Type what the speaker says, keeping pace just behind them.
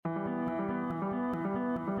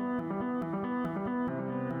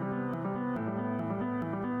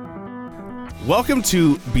Welcome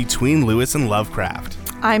to Between Lewis and Lovecraft.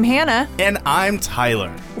 I'm Hannah. And I'm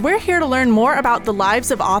Tyler. We're here to learn more about the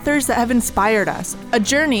lives of authors that have inspired us, a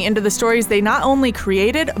journey into the stories they not only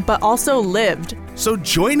created, but also lived. So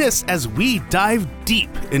join us as we dive deep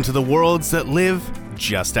into the worlds that live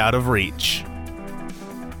just out of reach.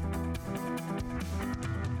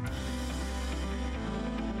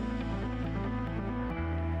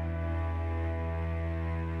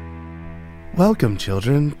 Welcome,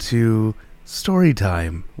 children, to Story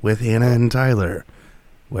Time with Hannah and Tyler,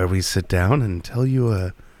 where we sit down and tell you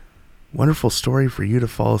a wonderful story for you to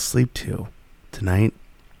fall asleep to. Tonight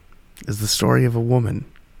is the story of a woman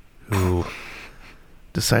who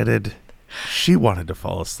decided she wanted to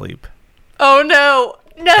fall asleep. Oh, no.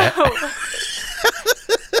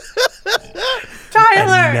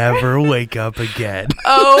 Tyler! And never wake up again.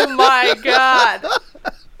 Oh, my God.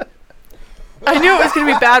 I knew it was going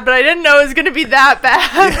to be bad, but I didn't know it was going to be that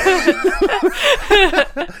bad.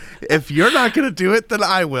 If you're not going to do it, then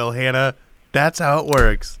I will, Hannah. That's how it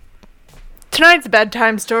works. Tonight's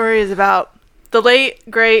bedtime story is about the late,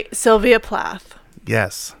 great Sylvia Plath.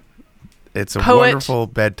 Yes. It's a Poet. wonderful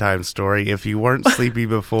bedtime story. If you weren't sleepy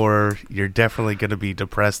before, you're definitely going to be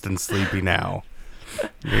depressed and sleepy now.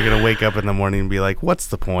 You're going to wake up in the morning and be like, what's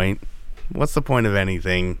the point? What's the point of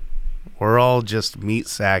anything? We're all just meat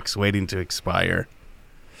sacks waiting to expire.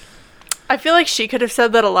 I feel like she could have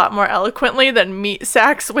said that a lot more eloquently than meat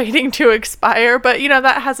sacks waiting to expire, but, you know,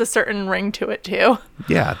 that has a certain ring to it, too.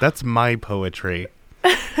 Yeah, that's my poetry.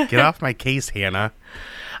 Get off my case, Hannah.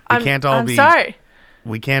 I'm sorry.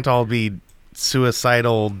 We can't all be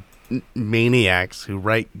suicidal maniacs who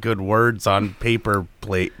write good words on paper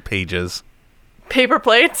pages. Paper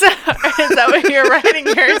plates? Is that what you're writing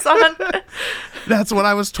yours on? That's what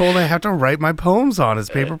I was told I have to write my poems on, is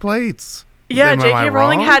paper plates. Yeah, Am I J.K.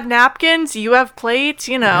 Rowling wrong? had napkins, you have plates,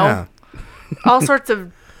 you know. Yeah. All sorts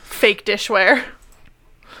of fake dishware.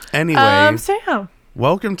 Anyway, Sam.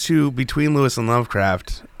 welcome to Between Lewis and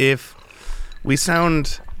Lovecraft. If we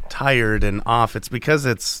sound tired and off, it's because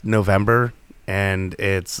it's November and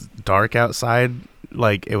it's dark outside.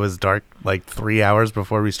 Like, it was dark like 3 hours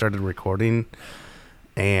before we started recording.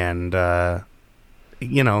 And,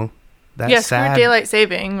 you know, that's sad. Screw daylight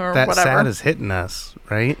saving or that whatever. sad is hitting us,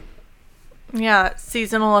 right? Yeah,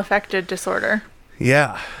 seasonal affected disorder.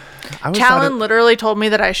 Yeah. Talon literally told me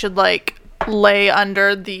that I should, like, lay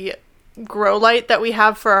under the grow light that we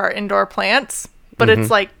have for our indoor plants, but it's,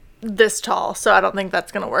 like, this tall, so I don't think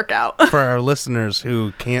that's going to work out. For our listeners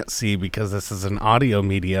who can't see because this is an audio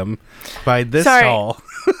medium, by this tall.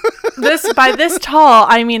 By this tall,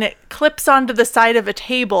 I mean it clips onto the side of a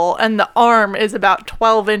table, and the arm is about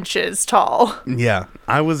 12 inches tall. Yeah,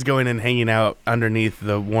 I was going and hanging out underneath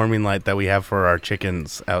the warming light that we have for our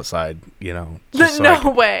chickens outside, you know.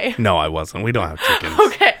 Way. No, I wasn't. We don't have chickens.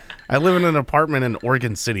 Okay. I live in an apartment in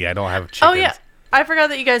Oregon City. I don't have chickens. Oh, yeah. I forgot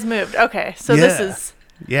that you guys moved. Okay, so this is...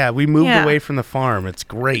 Yeah, we moved away from the farm. It's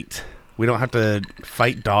great. We don't have to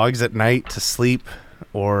fight dogs at night to sleep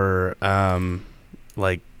or,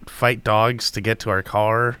 fight dogs to get to our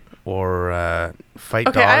car or fight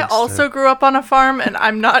dogs. Okay, I also grew up on a farm, and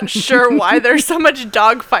I'm not sure why there's so much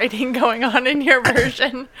dog fighting going on in your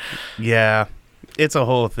version. Yeah, it's a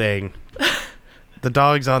whole thing. The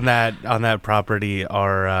dogs on that property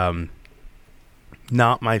are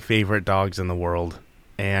not my favorite dogs in the world,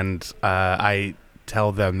 and I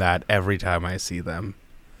tell them that every time I see them.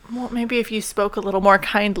 Well, maybe if you spoke a little more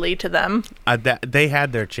kindly to them. They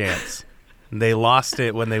had their chance. They lost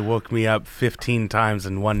it when they woke me up 15 times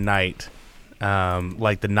in one night,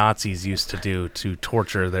 like the Nazis used to do to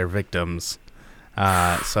torture their victims.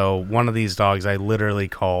 So one of these dogs I literally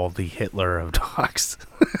call the Hitler of dogs.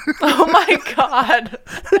 Oh my God.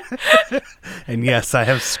 And yes, I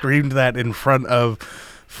have screamed that in front of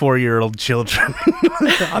 4-year-old children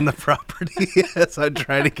on the property as I'm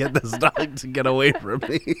trying to get this dog to get away from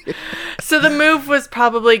me. So the move was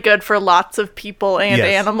probably good for lots of people and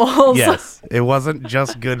animals. Yes, it wasn't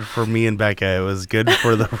just good for me and Becca. It was good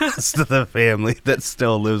for the rest of the family that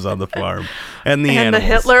still lives on the farm and the animals. And the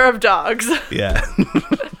Hitler of dogs. Yeah.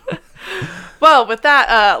 Well, with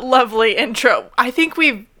that lovely intro, I think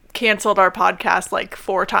we've canceled our podcast like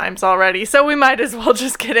 4 times already, so we might as well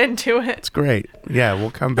just get into it. It's great. Yeah,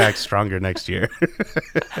 we'll come back stronger next year.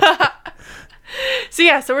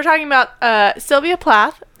 So we're talking about Sylvia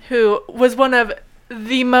Plath, who was one of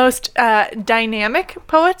the most dynamic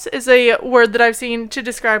poets, is a word that I've seen to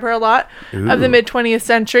describe her a lot, of the mid-20th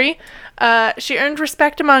century. She earned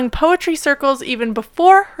respect among poetry circles even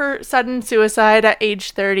before her sudden suicide at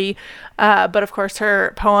age 30. But of course,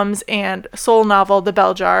 her poems and soul novel, The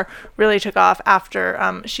Bell Jar, really took off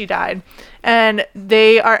after she died. And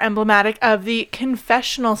they are emblematic of the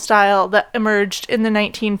confessional style that emerged in the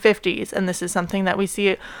 1950s. And this is something that we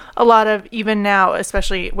see a lot of even now,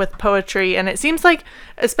 especially with poetry. And it seems like,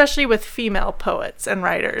 especially with female poets and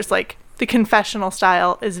writers, like the confessional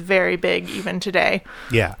style is very big even today.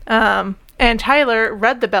 Yeah. And Tyler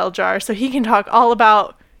read The Bell Jar, so he can talk all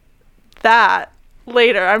about that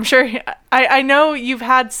later. I'm sure. I know you've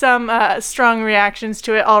had some strong reactions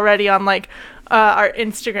to it already on like our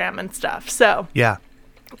Instagram and stuff. So yeah,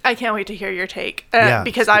 I can't wait to hear your take Yeah.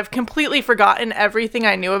 because I've completely forgotten everything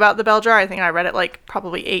I knew about The Bell Jar. I think I read it like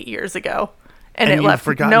probably 8 years ago, and it you've left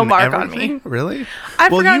forgotten no mark everything? on me. Really?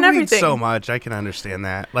 I've well, forgotten you everything. read so much. I can understand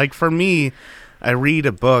that. Like for me, I read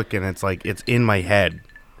a book and it's like it's in my head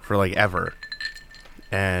for like ever.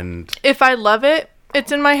 And If I love it,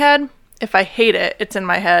 it's in my head. If I hate it, it's in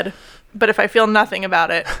my head. But if I feel nothing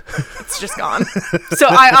about it, it's just gone. So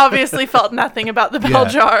I obviously felt nothing about The Bell Yeah.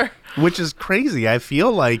 Jar. which is crazy. I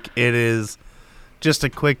feel like it is just a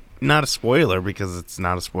quick, not a spoiler because it's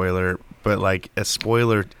not a spoiler, but like a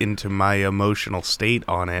spoiler into my emotional state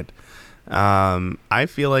on it. I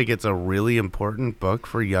feel like it's a really important book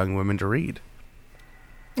for young women to read.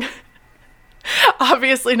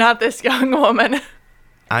 Obviously not this young woman.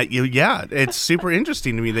 Yeah, it's super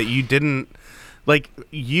interesting to me that you didn't like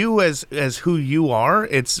you as who you are.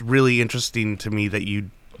 It's really interesting to me that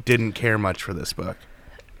you didn't care much for this book.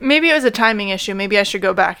 Maybe it was a timing issue. Maybe I should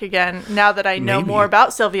go back again now that I know Maybe. more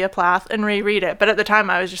about Sylvia Plath and reread it. But at the time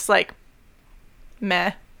I was just like,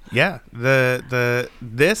 meh. Yeah,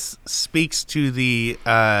 this speaks to the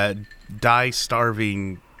die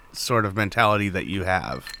starving sort of mentality that you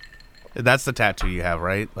have. That's the tattoo you have,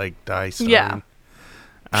 right? Like die starving. Yeah.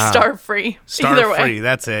 Starve free. Starve Either way. free.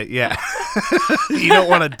 That's it. Yeah. You don't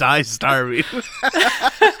want to die starving.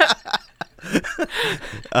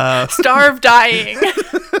 Starve dying.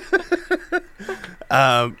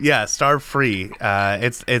 Yeah, starve free.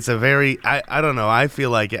 It's a very I don't know. I feel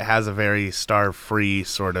like it has a very starve free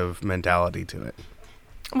sort of mentality to it.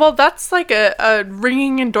 Well, that's like a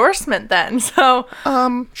ringing endorsement then. So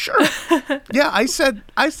Sure. Yeah, I said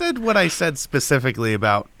what I said specifically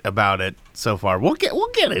about it so far. We'll get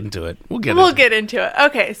into it. We'll get into it.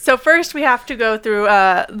 Okay, so first we have to go through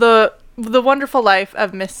the wonderful life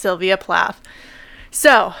of Miss Sylvia Plath.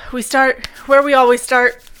 So we start where we always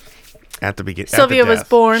start. at the beginning. Sylvia was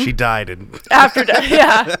born. She died in After death,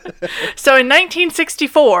 yeah. So in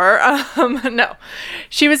 1964, no.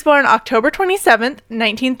 She was born October 27th,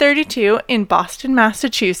 1932 in Boston,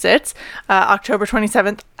 Massachusetts. October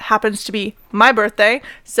 27th happens to be my birthday,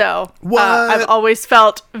 so What? I've always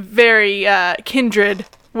felt very kindred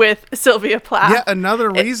with Sylvia Plath. Yeah, another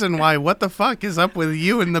reason why what the fuck is up with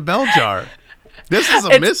you and the bell jar? This is a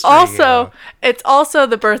It's mystery. it's also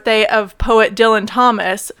the birthday of poet Dylan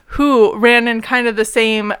Thomas, who ran in kind of the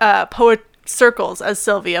same poet circles as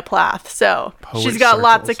Sylvia Plath. So Poet she's got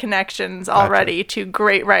lots circles. of connections already to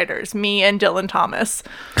great writers, me and Dylan Thomas.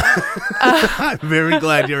 I'm very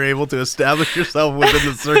glad you're able to establish yourself within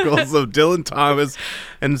the circles of Dylan Thomas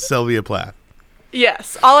and Sylvia Plath.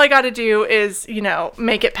 Yes, all I got to do is,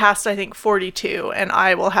 make it past, I think, 42, and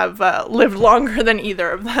I will have lived longer than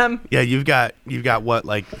either of them. Yeah, you've got what,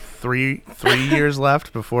 like three years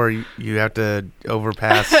left before you have to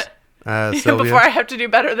overpass Sylvia? Before I have to do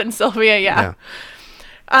better than Sylvia, yeah.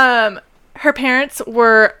 Yeah. Her parents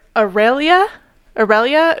were Aurelia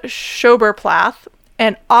Schober Plath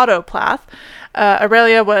and Otto Plath.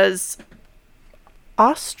 Aurelia was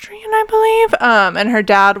Austrian, I believe, and her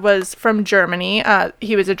dad was from Germany.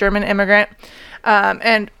 He was a German immigrant,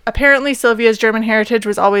 and apparently Sylvia's German heritage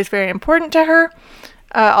was always very important to her,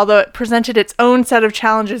 although it presented its own set of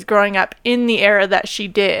challenges growing up in the era that she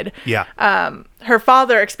did. Yeah. Her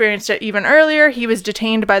father experienced it even earlier. He was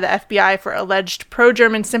detained by the FBI for alleged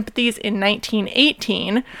pro-German sympathies in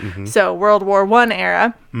 1918, so World War I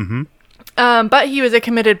era. Mm-hmm. But he was a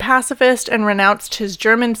committed pacifist and renounced his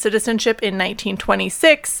German citizenship in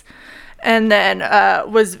 1926, and then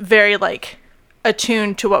was very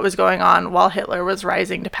attuned to what was going on while Hitler was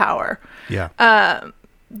rising to power. Yeah. I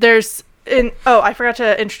forgot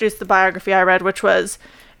to introduce the biography I read, which was,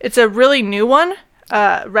 it's a really new one,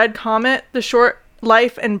 Red Comet, The Short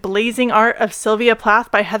Life and Blazing Art of Sylvia Plath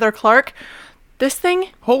by Heather Clark. This thing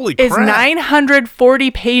Holy is crap. 940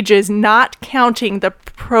 pages, not counting the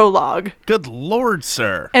prologue. Good Lord,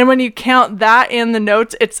 sir. And when you count that in the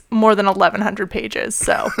notes, it's more than 1,100 pages.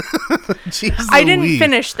 So Jeez I didn't Louise.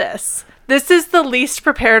 finish this. This is the least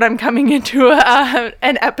prepared I'm coming into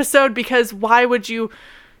an episode, because why would you?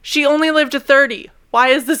 She only lived to 30. Why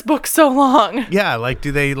is this book so long? Yeah, like,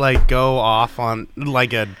 do they, like, go off on,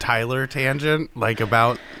 like, a Tyler tangent, like,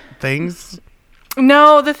 about things?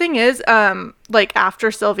 No, the thing is, like, after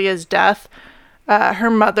Sylvia's death, her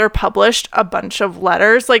mother published a bunch of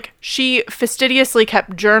letters. Like, she fastidiously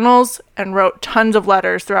kept journals and wrote tons of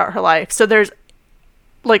letters throughout her life. So there's,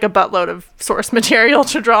 like, a buttload of source material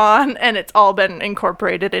to draw on, and it's all been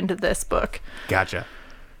incorporated into this book. Gotcha.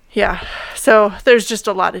 Yeah. So there's just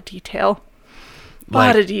a lot of detail. A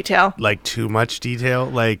lot of detail. Like, too much detail?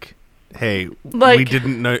 Like, hey, Like, we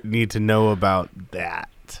didn't need to know about that.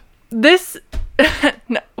 This...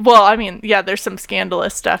 no, well, I mean, yeah, there's some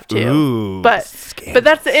scandalous stuff too. Ooh, but scandalous.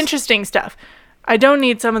 that's the interesting stuff. I don't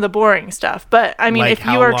need some of the boring stuff. But I mean, like, if you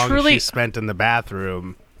how are long truly she spent in the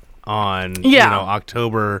bathroom on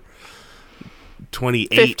October 28th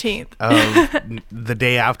 15th of the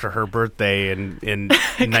day after her birthday in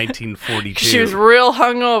 1942. she was real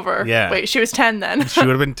hungover. Yeah. Wait, she was 10 then. She would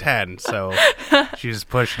have been 10, so she just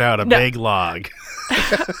pushed out a big log.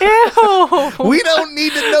 Ew. We don't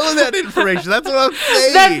need to know that information. That's what I'm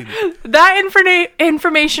saying. That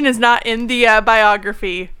information is not in the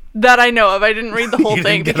biography that I know of. I didn't read the whole You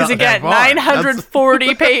thing didn't get because, out that again, far.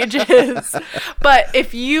 940 pages. But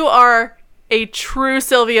if you are a true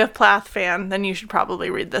Sylvia Plath fan, then you should probably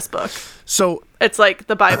read this book. So, It's like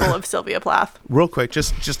the Bible of Sylvia Plath. real quick,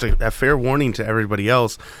 just a fair warning to everybody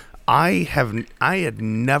else. I had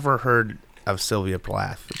never heard of Sylvia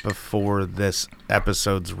Plath before this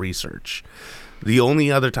episode's research. The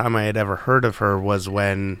only other time I had ever heard of her was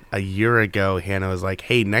when a year ago Hannah was like,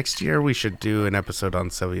 "Hey, next year we should do an episode on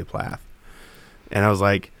Sylvia Plath," and I was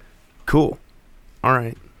like, "Cool, all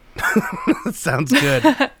right, sounds good,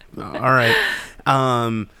 all right."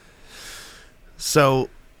 So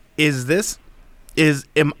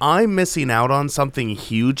am I missing out on something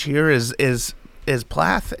huge here? Is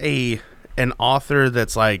Plath an author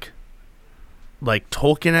that's like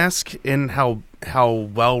Tolkien-esque in how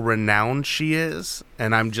well renowned she is,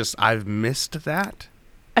 and I've missed that?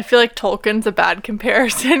 I feel like Tolkien's a bad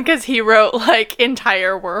comparison because he wrote like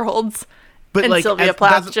entire worlds, But and like, Sylvia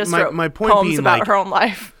Plath just wrote my point poems being, about like, her own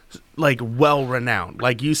life. like, well renowned.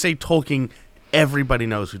 Like, you say Tolkien, everybody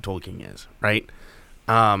knows who Tolkien is, right?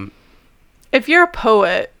 If you're a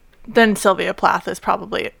poet, then Sylvia Plath is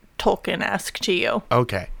probably Tolkien-esque to you.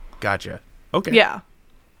 Okay, gotcha. Okay, Yeah.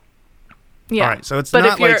 Yeah. All right, so it's but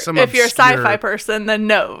not if you're, like some if you're a obscure- sci-fi person, then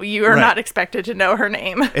no, you are Right. not expected to know her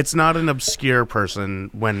name. It's not an obscure person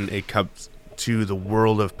when it comes to the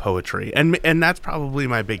world of poetry, and that's probably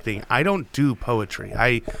my big thing. I don't do poetry.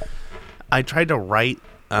 I tried to write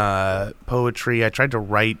poetry. I tried to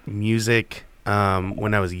write music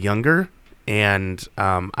when I was younger, and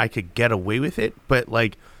I could get away with it. But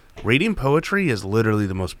like, reading poetry is literally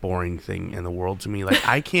the most boring thing in the world to me. Like,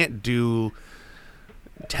 I can't do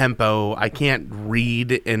tempo. I can't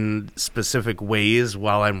read in specific ways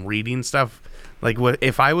while I'm reading stuff. Like,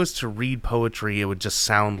 if I was to read poetry, it would just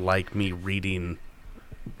sound like me reading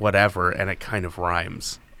whatever, and it kind of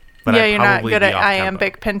rhymes. But Yeah, I'd you're not probably good be at off-tempo.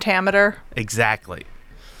 iambic pentameter. Exactly.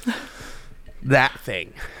 That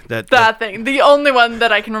thing. That thing. The only one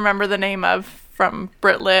that I can remember the name of from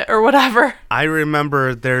Britlit or whatever. I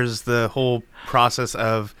remember there's the whole process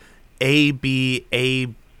of A, B, A,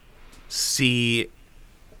 C,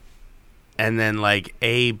 and then like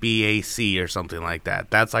A, B, A, C or something like that.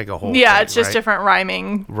 That's like a whole Yeah, thing, it's just right? different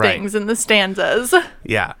rhyming Right. things in the stanzas.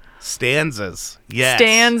 Yeah. Stanzas. Yes.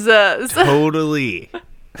 Stanzas. Totally.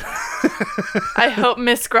 I hope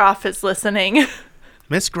Miss Groff is listening.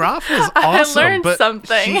 Miss Groff was I awesome. learned but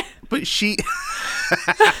something. She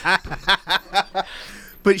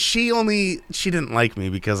didn't like me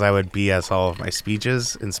because I would BS all of my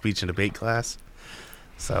speeches in speech and debate class.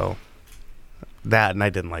 So that, and I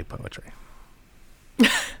didn't like poetry.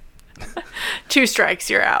 2 strikes,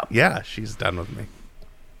 you're out. Yeah, she's done with me.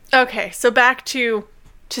 Okay, so back to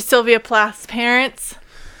Sylvia Plath's parents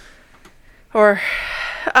or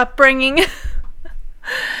upbringing.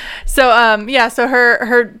 So so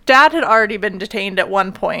her dad had already been detained at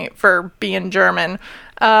one point for being German.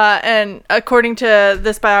 And according to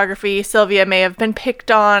this biography, Sylvia may have been picked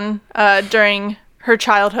on during her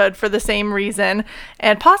childhood for the same reason,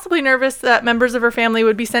 and possibly nervous that members of her family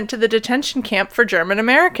would be sent to the detention camp for German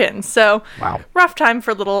Americans. So, Wow. Rough time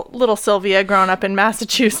for little Sylvia growing up in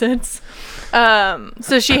Massachusetts.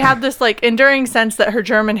 So she had this like enduring sense that her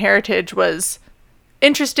German heritage was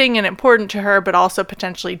interesting and important to her, but also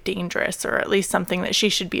potentially dangerous, or at least something that she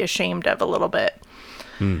should be ashamed of a little bit.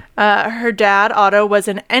 Her dad, Otto, was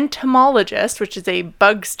an entomologist, which is a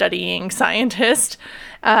bug studying scientist,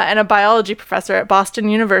 and a biology professor at Boston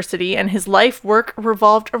University, and his life work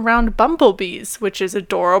revolved around bumblebees, which is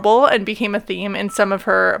adorable and became a theme in some of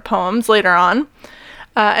her poems later on.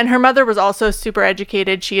 And her mother was also super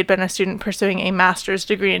educated. She had been a student pursuing a master's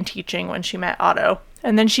degree in teaching when she met Otto.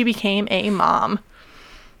 And then she became a mom.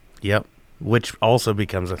 Yep. Which also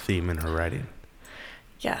becomes a theme in her writing.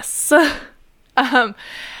 Yes.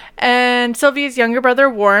 And Sylvia's younger brother,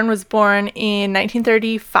 Warren, was born in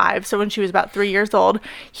 1935, so when she was about 3 years old.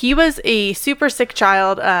 He was a super sick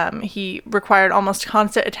child. He required almost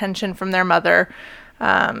constant attention from their mother.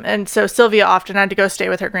 And so Sylvia often had to go stay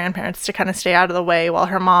with her grandparents to kind of stay out of the way while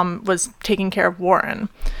her mom was taking care of Warren.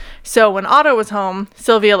 So when Otto was home,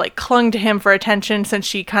 Sylvia clung to him for attention since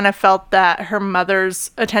she kind of felt that her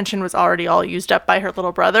mother's attention was already all used up by her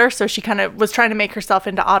little brother. So she kind of was trying to make herself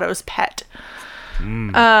into Otto's pet.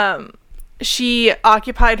 She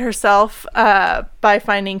occupied herself by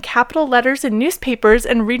finding capital letters in newspapers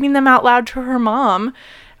and reading them out loud to her mom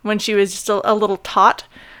when she was just a little tot.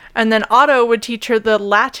 And then Otto would teach her the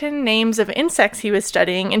Latin names of insects he was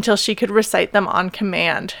studying until she could recite them on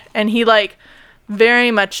command. And he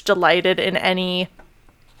very much delighted in any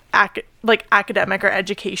academic or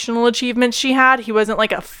educational achievements she had. He wasn't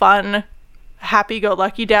a fun,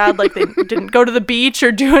 happy-go-lucky dad. They didn't go to the beach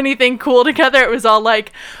or do anything cool together. It was all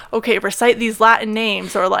okay, recite these Latin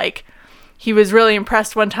names. Or he was really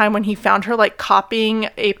impressed one time when he found her copying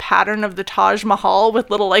a pattern of the Taj Mahal with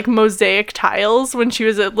little mosaic tiles when she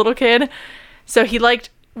was a little kid. So he liked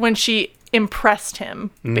when she impressed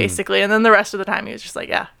him, basically. And then the rest of the time he was just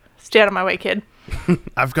yeah, stay out of my way, kid.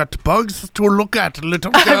 I've got bugs to look at,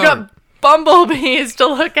 little girl. I've got bumblebees to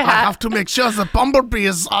look at. I have to make sure the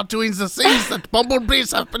bumblebees are doing the things that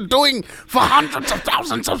bumblebees have been doing for hundreds of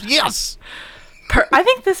thousands of years. I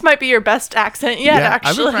think this might be your best accent yet, actually.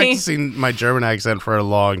 I've been practicing my German accent for a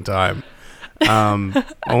long time.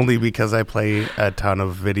 Only because I play a ton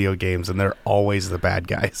of video games and they're always the bad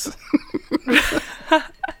guys.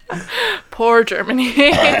 Poor Germany.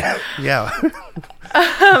 Yeah.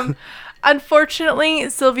 Unfortunately,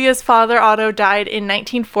 Sylvia's father, Otto, died in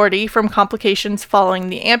 1940 from complications following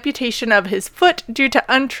the amputation of his foot due to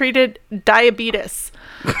untreated diabetes.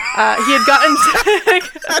 He had gotten sick.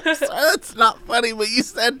 It's not funny, but you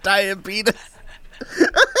said diabetes.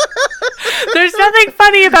 There's nothing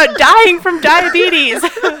funny about dying from diabetes. You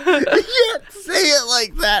can't say it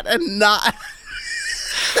like that and not.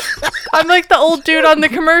 I'm like the old dude on the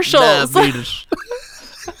commercials. Diabetes.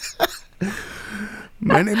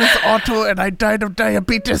 My name is Otto and I died of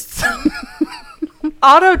diabetes.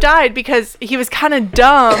 Otto died because he was kind of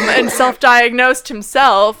dumb and self-diagnosed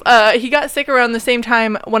himself. He got sick around the same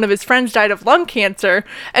time one of his friends died of lung cancer,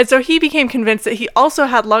 and so he became convinced that he also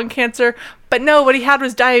had lung cancer, but no, what he had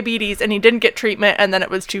was diabetes, and he didn't get treatment, and then it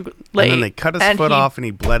was too late. And then they cut his foot off, and he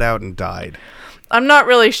bled out and died. I'm not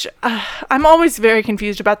really sure. I'm always very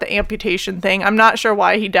confused about the amputation thing. I'm not sure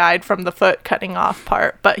why he died from the foot cutting off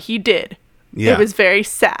part, but he did. Yeah. It was very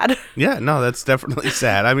sad. Yeah, no, that's definitely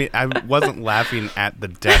sad. I mean, I wasn't laughing at the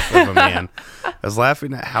death of a man. I was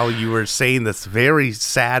laughing at how you were saying this very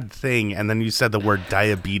sad thing, and then you said the word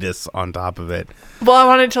diabetes on top of it. Well, I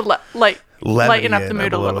wanted to lighten up the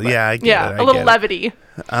mood a little bit. Yeah, I get it. A little levity.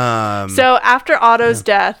 So after Otto's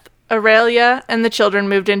death, Aurelia and the children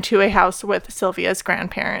moved into a house with Sylvia's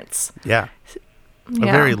grandparents. Yeah. A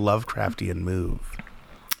very Lovecraftian move.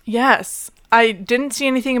 Yes. I didn't see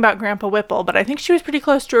anything about Grandpa Whipple, but I think she was pretty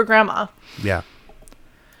close to her grandma. Yeah.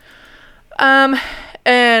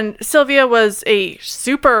 And Sylvia was a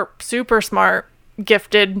super, super smart,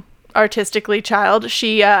 gifted, artistically child.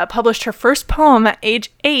 She published her first poem at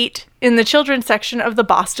age 8 in the children's section of the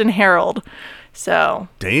Boston Herald. So.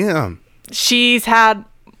 Damn. She's had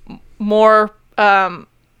more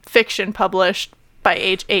fiction published by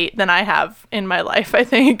age 8 than I have in my life, I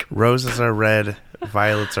think. Roses are red,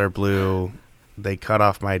 violets are blue. They cut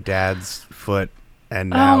off my dad's foot, and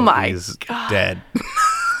now he's dead. I'm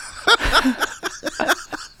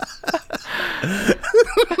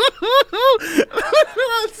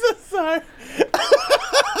so sorry.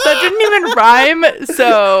 That didn't even rhyme,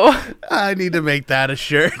 so... I need to make that a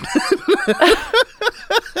shirt.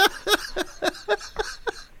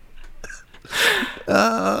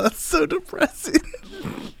 Oh, that's so depressing.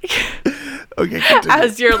 Okay, continue.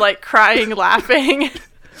 As you're crying, laughing.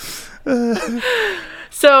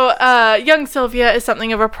 So, young Sylvia is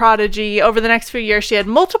something of a prodigy. Over the next few years, she had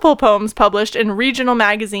multiple poems published in regional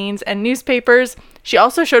magazines and newspapers. She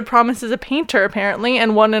also showed promise as a painter, apparently,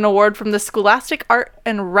 and won an award from the Scholastic Art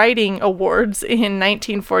and Writing Awards in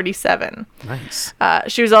 1947. Nice.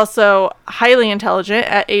 She was also highly intelligent.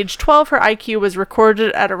 At age 12, her IQ was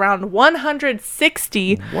recorded at around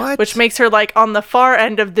 160, What? which makes her like on the far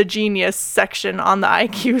end of the genius section on the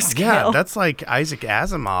IQ scale. Yeah, that's like Isaac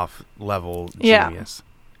Asimov level Yeah. genius.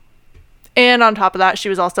 And on top of that, she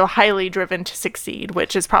was also highly driven to succeed,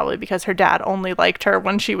 which is probably because her dad only liked her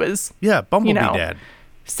when she was Yeah, Bumblebee know, Dad.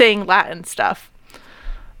 saying Latin stuff.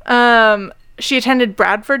 She attended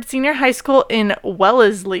Bradford Senior High School in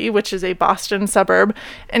Wellesley, which is a Boston suburb,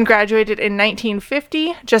 and graduated in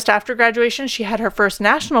 1950. Just after graduation, she had her first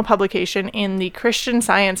national publication in the Christian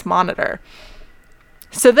Science Monitor.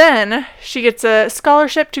 So then she gets a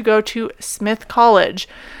scholarship to go to Smith College.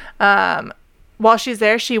 While she's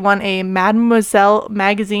there, she won a Mademoiselle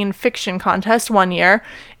magazine fiction contest one year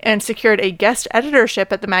and secured a guest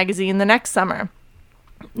editorship at the magazine the next summer.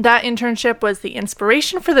 That internship was the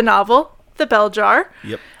inspiration for the novel, The Bell Jar.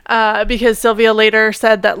 Yep. Because Sylvia later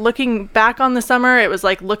said that looking back on the summer, it was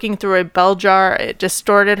like looking through a bell jar. It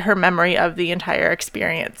distorted her memory of the entire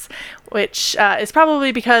experience, which is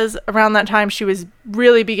probably because around that time she was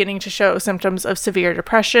really beginning to show symptoms of severe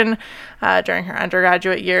depression during her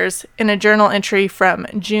undergraduate years. In a journal entry from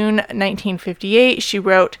June 1958, she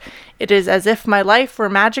wrote, "It is as if my life were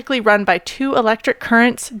magically run by two electric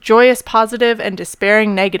currents, joyous positive and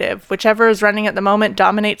despairing negative. Whichever is running at the moment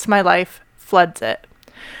dominates my life, floods it."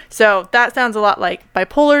 So that sounds a lot like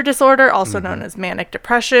bipolar disorder, also known as manic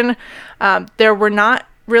depression. There were not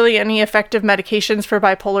really any effective medications for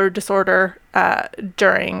bipolar disorder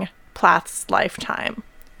during Plath's lifetime.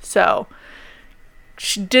 So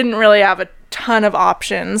she didn't really have a ton of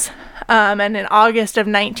options. And in August of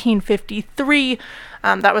 1953,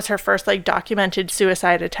 that was her first documented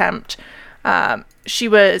suicide attempt. She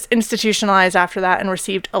was institutionalized after that and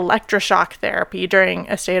received electroshock therapy during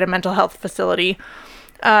a stay at a mental health facility.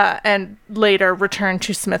 And later returned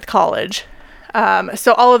to Smith College.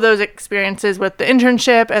 So all of those experiences with the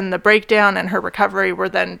internship and the breakdown and her recovery were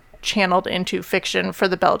then channeled into fiction for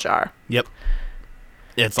The Bell Jar. Yep.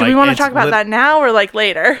 It's Do we want to talk about that now or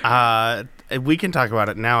later? We can talk about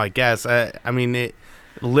it now, I guess. I mean, it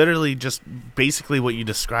literally just basically what you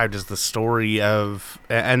described is the story of,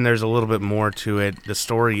 and there's a little bit more to it, the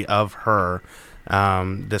story of her.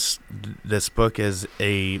 This book is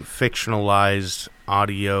a fictionalized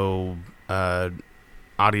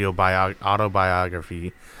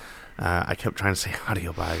autobiography. I kept trying to say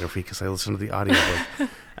audiobiography because I listened to the audiobook.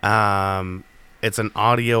 It's an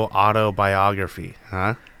audio autobiography,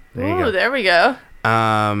 huh? There you go. There we go.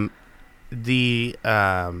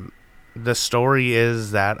 The story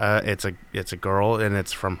is that it's a girl, and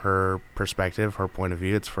it's from her perspective, her point of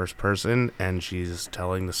view. It's first person, and she's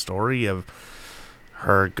telling the story of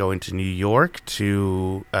her going to New York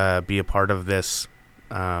to be a part of this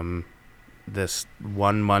 1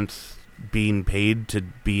 month being paid to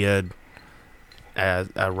be a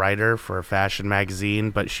writer for a fashion magazine,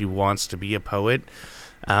 but she wants to be a poet.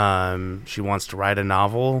 She wants to write a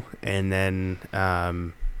novel, and then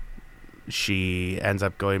she ends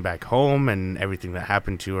up going back home, and everything that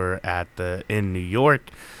happened to her in New York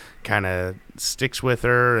kind of sticks with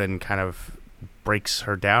her and kind of breaks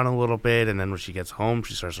her down a little bit. And then when she gets home,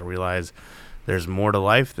 she starts to realize there's more to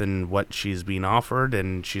life than what she's being offered,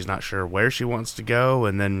 and she's not sure where she wants to go.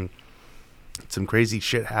 And then some crazy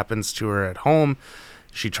shit happens to her at home.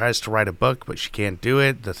 She tries to write a book, but she can't do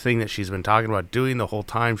it. The thing that she's been talking about doing the whole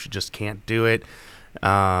time, she just can't do it.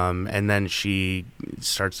 And then she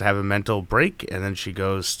starts to have a mental break, and then she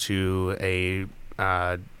goes to a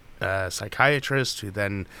psychiatrist who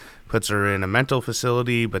then puts her in a mental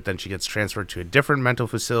facility, but then she gets transferred to a different mental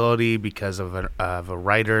facility because of a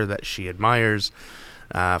writer that she admires,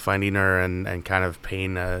 finding her and kind of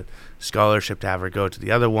paying a scholarship to have her go to the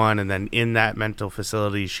other one. And then in that mental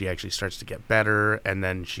facility, she actually starts to get better, and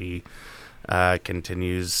then she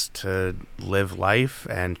continues to live life,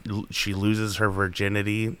 and she loses her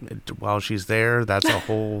virginity while she's there. That's a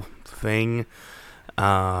whole thing.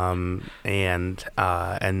 And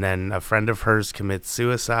then a friend of hers commits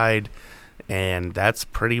suicide, and that's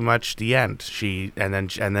pretty much the end.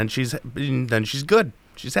 Then she's good.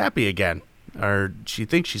 She's happy again, or she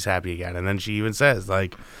thinks she's happy again. And then she even says, I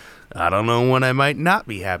don't know when I might not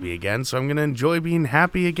be happy again, so I'm going to enjoy being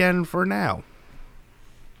happy again for now.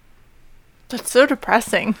 That's so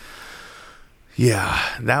depressing.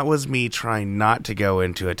 Yeah, that was me trying not to go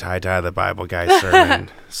into a Tie the Bible Guy sermon.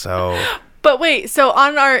 So... But wait, so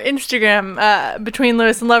on our Instagram, Between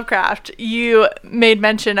Lewis and Lovecraft, you made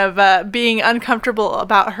mention of being uncomfortable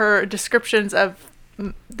about her descriptions of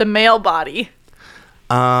the male body.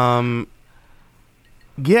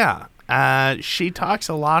 Yeah. She talks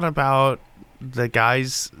a lot about the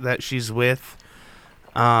guys that she's with.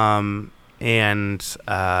 And there's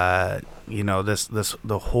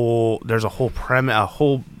a whole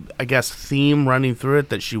I guess theme running through it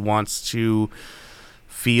that she wants to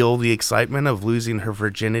feel the excitement of losing her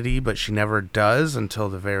virginity, but she never does until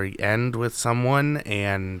the very end with someone,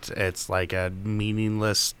 and it's like a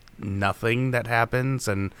meaningless nothing that happens.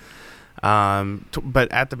 And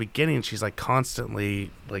but at the beginning she's like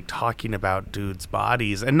constantly like talking about dudes'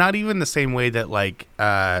 bodies, and not even the same way that like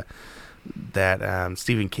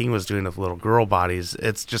Stephen King was doing with little girl bodies.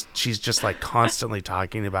 It's just she's just like constantly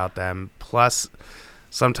talking about them. Plus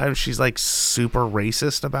sometimes she's like super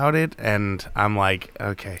racist about it, and I'm like,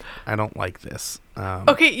 okay, I don't like this.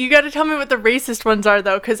 Okay, you got to tell me what the racist ones are,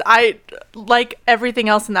 though, because I, like everything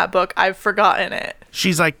else in that book, I've forgotten it.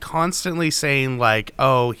 She's like constantly saying like,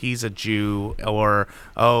 oh, he's a Jew, or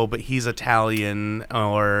oh, but he's Italian,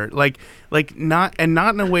 or like not in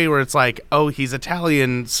a way where it's like, oh, he's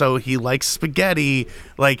Italian, so he likes spaghetti.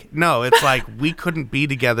 Like, no, it's like we couldn't be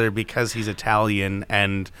together because he's Italian,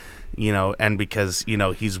 and because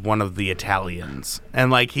he's one of the Italians, and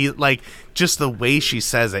like he like just the way she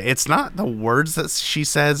says it. It's not the words that she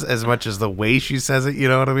says as much as the way she says it. You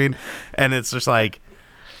know what I mean? And it's just like,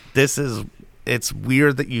 it's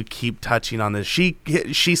weird that you keep touching on this. She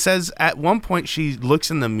says at one point she looks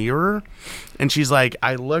in the mirror, and she's like,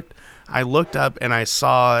 I looked up and I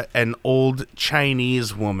saw an old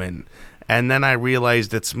Chinese woman. And then I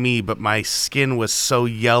realized it's me, but my skin was so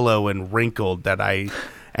yellow and wrinkled that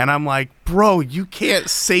and I'm like, bro, you can't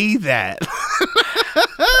say that.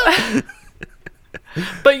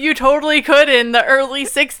 But you totally could in the early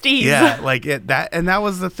 60s. Yeah, like that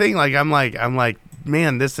was the thing. Like I'm like,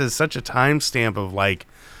 man, this is such a timestamp of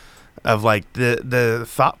the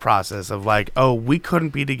thought process of like, oh, we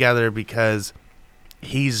couldn't be together because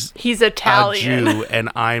he's Italian, a Jew and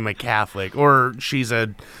I'm a Catholic, or she's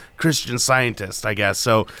a Christian Scientist, I guess.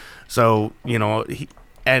 So so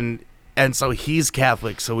he's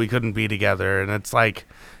Catholic, so we couldn't be together. And it's like,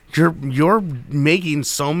 you're making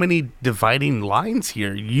so many dividing lines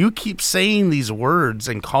here. You keep saying these words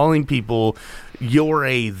and calling people you're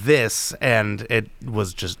a this, and it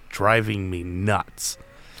was just driving me nuts.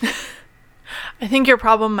 I think your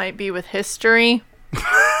problem might be with history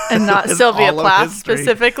and not Sylvia Plath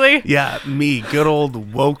specifically. Yeah, me, good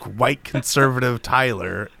old woke white conservative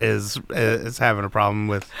Tyler is having a problem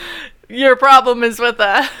with. Your problem is with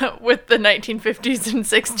the 1950s and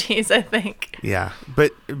 60s, I think. Yeah,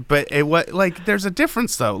 but it what like there's a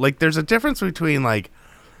difference though. Like there's a difference between like,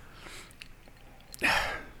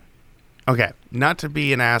 okay, not to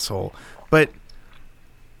be an asshole, but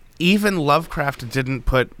even Lovecraft didn't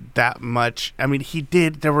put that much. I mean, he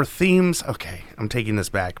did. There were themes. Okay, I'm taking this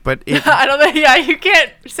back, but I don't know. Yeah, you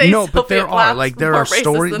can't say no. Sylvia But there Plath's are like there more are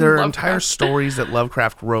stories. racist There are than entire Lovecraft. stories that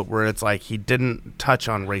Lovecraft wrote where it's like he didn't touch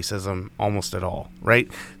on racism almost at all. Right?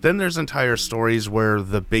 Then there's entire stories where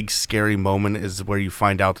the big scary moment is where you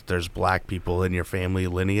find out that there's black people in your family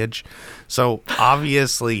lineage. So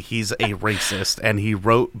obviously he's a racist, and he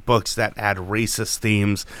wrote books that had racist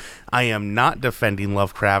themes. I am not defending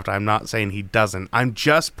Lovecraft. I'm not saying he doesn't. I'm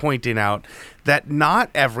just pointing out that not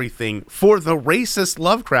everything, for the racist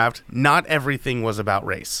Lovecraft, not everything was about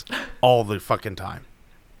race all the fucking time.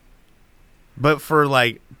 But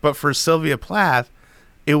for Sylvia Plath,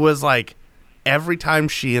 it was like every time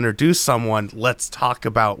she introduced someone, let's talk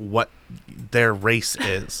about what their race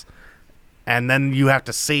is. And then you have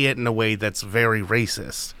to say it in a way that's very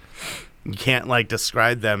racist. You can't like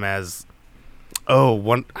describe them as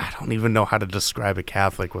I don't even know how to describe a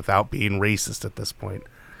Catholic without being racist at this point.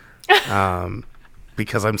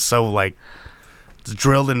 Because I'm so like, it's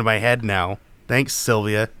drilled into my head now. Thanks,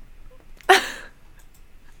 Sylvia.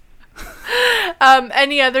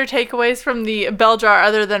 Any other takeaways from the bell jar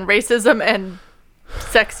other than racism and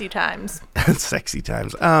sexy times? Sexy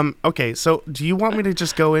times. Okay, so do you want me to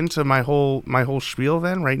just go into my whole spiel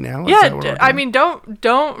then right now? Yeah, I mean,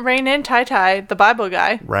 don't rein in Tai, the Bible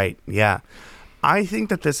guy. Right. Yeah. I think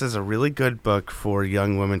that this is a really good book for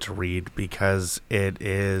young women to read because it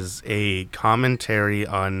is a commentary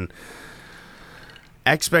on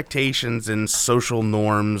expectations and social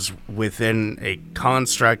norms within a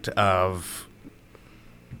construct of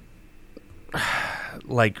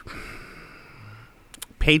like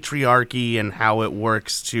patriarchy and how it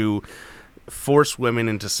works to force women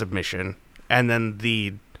into submission, and then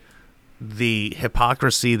the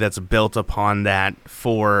hypocrisy that's built upon that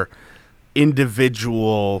for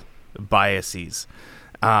individual biases.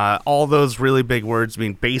 All those really big words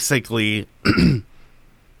mean basically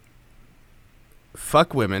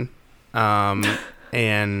fuck women,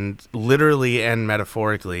 and literally and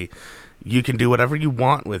metaphorically, you can do whatever you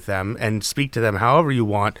want with them and speak to them however you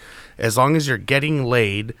want, as long as you're getting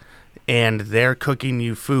laid and they're cooking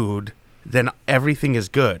you food, then everything is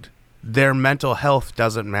good. Their mental health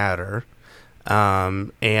doesn't matter,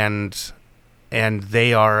 and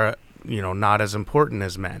they are, not as important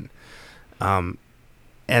as men. And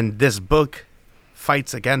this book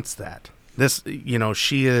fights against that. This,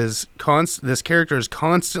 this character is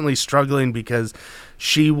constantly struggling because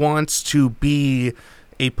she wants to be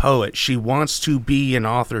a poet. She wants to be an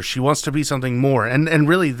author. She wants to be something more. And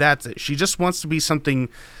really that's it. She just wants to be something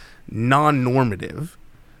non-normative.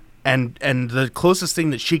 And the closest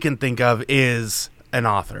thing that she can think of is an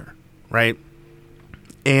author, right?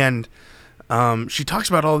 And she talks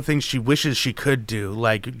about all the things she wishes she could do,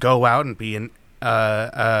 like go out and be an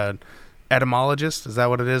etymologist. Is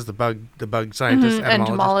that what it is? The bug scientist,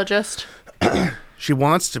 entomologist. She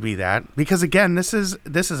wants to be that because, again, this is a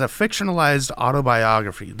fictionalized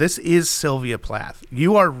autobiography. This is Sylvia Plath.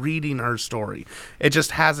 You are reading her story. It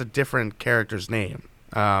just has a different character's name,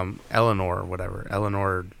 Eleanor or whatever,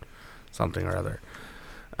 Eleanor something or other.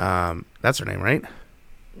 That's her name, right?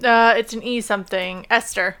 It's an E something.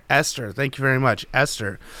 Esther. Esther. Thank you very much,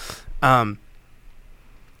 Esther. And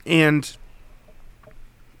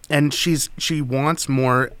she wants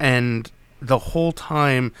more, and the whole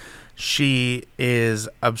time she is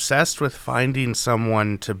obsessed with finding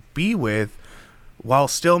someone to be with while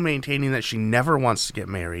still maintaining that she never wants to get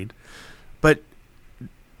married. But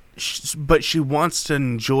she wants to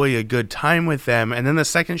enjoy a good time with them. And then the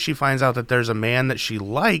second she finds out that there's a man that she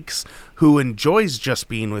likes who enjoys just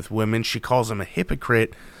being with women, she calls him a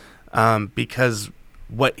hypocrite, because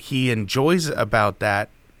what he enjoys about that,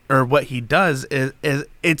 or what he does is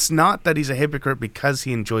it's not that he's a hypocrite because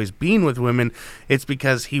he enjoys being with women. It's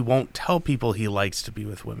because he won't tell people he likes to be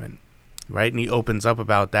with women, right? And he opens up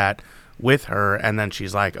about that with her, and then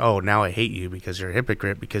she's like, oh, now I hate you because you're a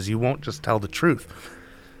hypocrite because you won't just tell the truth.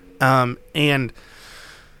 And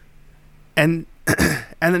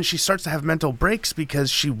then she starts to have mental breaks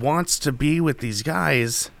because she wants to be with these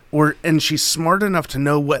guys, and she's smart enough to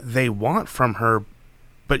know what they want from her,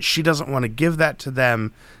 but she doesn't want to give that to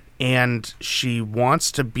them. And she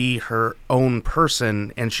wants to be her own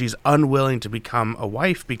person, and she's unwilling to become a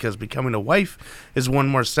wife because becoming a wife is one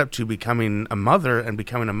more step to becoming a mother, and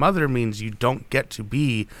becoming a mother means you don't get to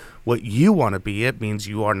be what you want to be. It means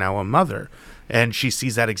you are now a mother. And she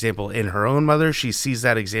sees that example in her own mother. She sees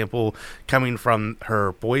that example coming from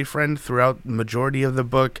her boyfriend throughout the majority of the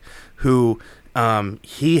book, who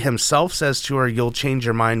he himself says to her, you'll change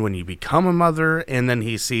your mind when you become a mother. And then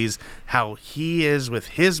he sees how he is with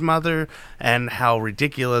his mother and how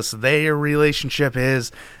ridiculous their relationship is.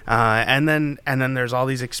 And then there's all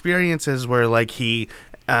these experiences where like he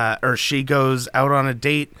or she goes out on a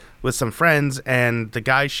date with some friends, and the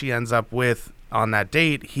guy she ends up with on that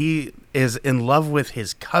date, he is in love with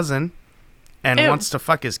his cousin and wants to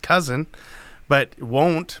fuck his cousin, but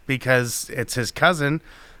won't because it's his cousin.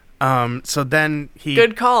 So then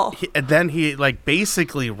good call. Then he like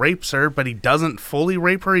basically rapes her, but he doesn't fully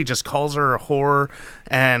rape her. He just calls her a whore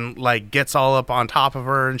and like gets all up on top of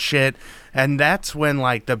her and shit. And that's when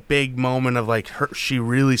like the big moment of like she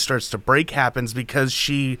really starts to break happens, because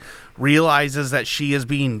she realizes that she is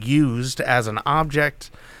being used as an object,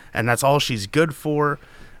 and that's all she's good for.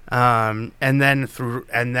 And then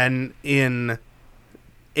in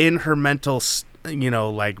her mental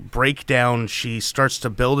like breakdown, she starts to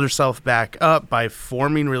build herself back up by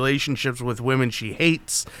forming relationships with women she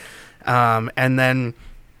hates. And then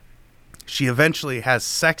she eventually has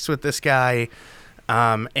sex with this guy,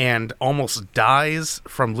 and almost dies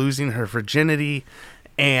from losing her virginity.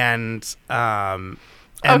 And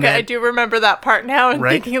I do remember that part now, and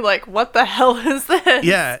right? thinking like, what the hell is this?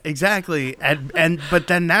 Yeah, exactly. But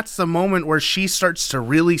then that's the moment where she starts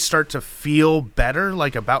to feel better,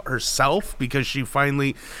 like about herself, because she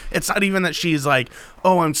finally, it's not even that she's like,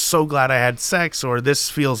 oh, I'm so glad I had sex, or this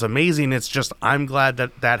feels amazing. It's just, I'm glad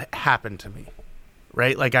that happened to me.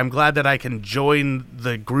 Right? Like, I'm glad that I can join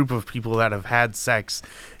the group of people that have had sex,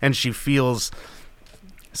 and she feels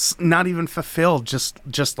not even fulfilled,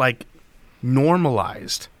 just like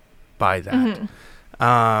normalized by that.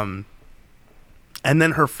 Mm-hmm. And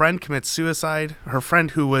then her friend commits suicide. Her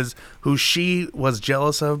friend who she was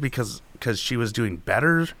jealous of because she was doing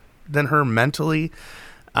better than her mentally.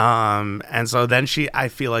 And so then I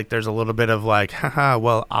feel like there's a little bit of like, haha,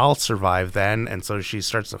 well, I'll survive then. And so she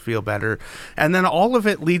starts to feel better. And then all of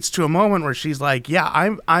it leads to a moment where she's like,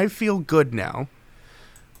 yeah, I feel good now.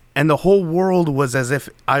 And the whole world was as if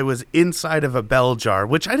I was inside of a bell jar,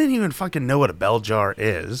 which I didn't even fucking know what a bell jar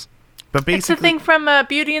is. But basically, it's the thing from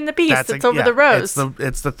Beauty and the Beast. It's over the rose.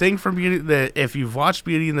 It's the thing from Beauty. If you've watched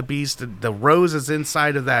Beauty and the Beast, the rose is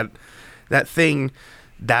inside of that thing.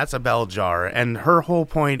 That's a bell jar. And her whole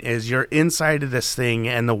point is you're inside of this thing,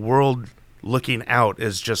 and the world looking out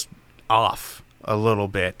is just off a little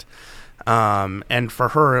bit. And for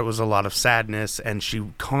her, it was a lot of sadness, and she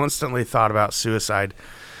constantly thought about suicide.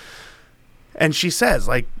 And she says,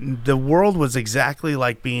 like, the world was exactly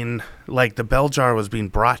like being, like, the bell jar was being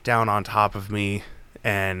brought down on top of me,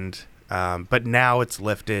 and, but now it's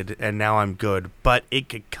lifted, and now I'm good. But it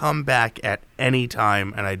could come back at any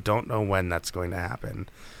time, and I don't know when that's going to happen.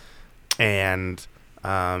 And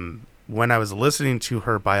when I was listening to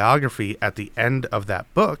her biography at the end of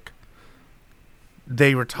that book,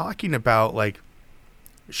 they were talking about, like,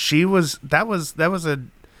 she is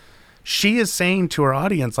saying to her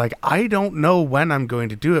audience, like, I don't know when I'm going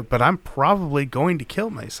to do it, but I'm probably going to kill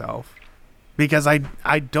myself because I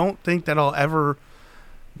don't think that I'll ever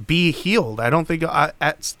be healed. I don't think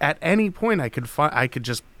at any point I could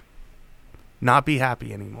just not be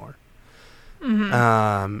happy anymore.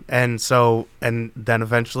 Mm-hmm. And then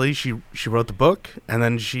eventually she wrote the book, and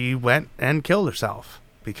then she went and killed herself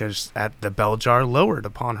because the bell jar lowered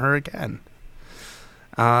upon her again.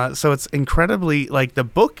 So it's incredibly, like, the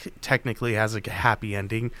book technically has a happy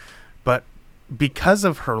ending, but because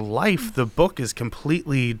of her life, the book is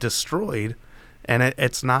completely destroyed, and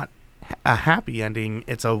it's not a happy ending.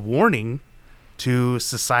 It's a warning to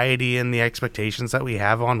society and the expectations that we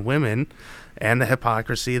have on women, and the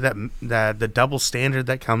hypocrisy that the double standard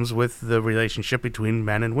that comes with the relationship between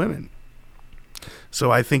men and women.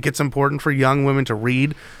 So I think it's important for young women to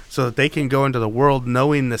read so that they can go into the world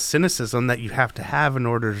knowing the cynicism that you have to have in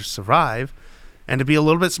order to survive, and to be a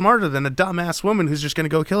little bit smarter than a dumbass woman who's just going to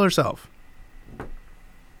go kill herself. I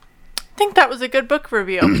think that was a good book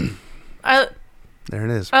review. There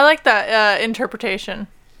it is. I like that interpretation.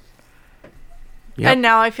 Yep. And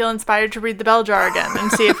now I feel inspired to read The Bell Jar again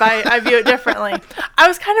and see if I view it differently. I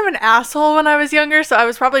was kind of an asshole when I was younger, so I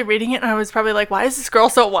was probably reading it and I was probably like, why is this girl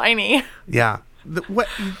so whiny? Yeah.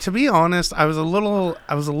 To be honest, I was a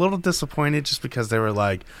little disappointed just because they were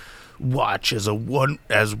like, watch as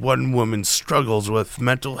one woman struggles with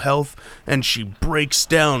mental health and she breaks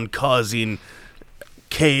down, causing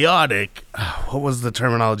chaotic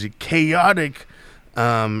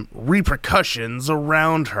repercussions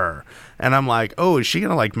around her. And I'm like, oh, is she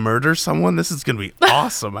gonna, like, murder someone? This is gonna be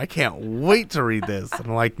awesome. I can't wait to read this. And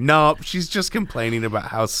I'm like, no, she's just complaining about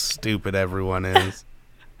how stupid everyone is.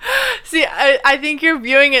 See, I think you're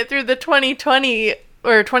viewing it through the 2020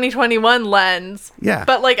 or 2021 lens. Yeah.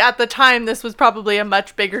 But, like, at the time, this was probably a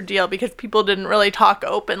much bigger deal because people didn't really talk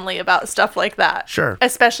openly about stuff like that. Sure.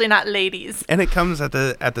 Especially not ladies. And it comes at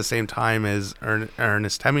the same time as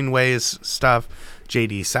Ernest Hemingway's stuff,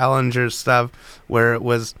 J.D. Salinger's stuff, where it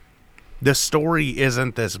was, the story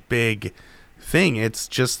isn't this big thing. It's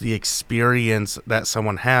just the experience that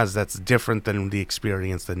someone has that's different than the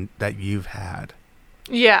experience that you've had.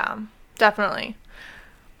 Yeah, definitely.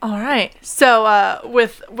 All right. So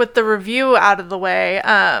with the review out of the way,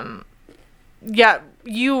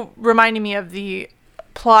 you reminding me of the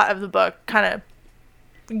plot of the book kind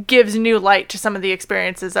of gives new light to some of the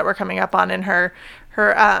experiences that were coming up on in her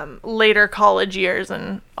later college years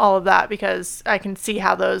and all of that, because I can see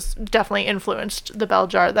how those definitely influenced The Bell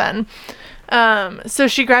Jar then. So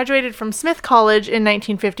she graduated from Smith College in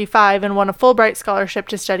 1955 and won a Fulbright scholarship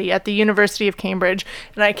to study at the University of Cambridge.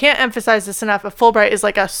 And I can't emphasize this enough. A Fulbright is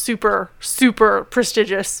like a super, super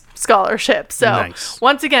prestigious scholarship. So nice.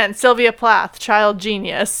 Once again, Sylvia Plath, child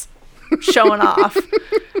genius, showing off.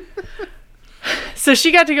 So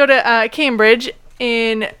she got to go to Cambridge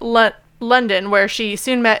in London, where she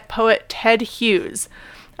soon met poet Ted Hughes.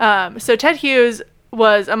 So Ted Hughes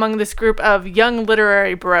was among this group of young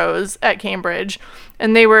literary bros at Cambridge,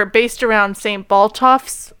 and they were based around St.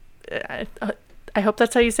 Botolph's, I hope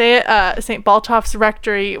that's how you say it, St. Botolph's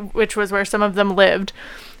Rectory, which was where some of them lived.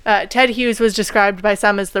 Ted Hughes was described by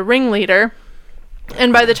some as the ringleader,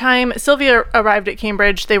 and by the time Sylvia arrived at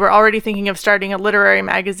Cambridge, they were already thinking of starting a literary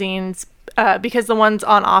magazines because the ones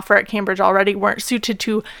on offer at Cambridge already weren't suited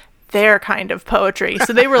to their kind of poetry.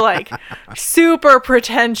 So they were like super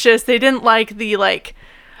pretentious. They didn't like the, like,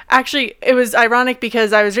 actually it was ironic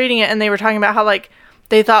because I was reading it and they were talking about how, like,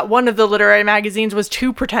 they thought one of the literary magazines was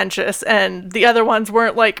too pretentious and the other ones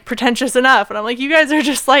weren't, like, pretentious enough. And I'm like, you guys are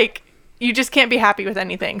just, like, you just can't be happy with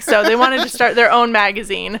anything. So they wanted to start their own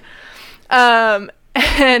magazine.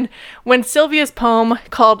 And when Sylvia's poem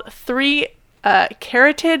called Three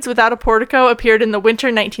Caryatids Without a Portico appeared in the winter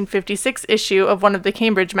 1956 issue of one of the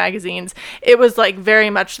Cambridge magazines. It was like very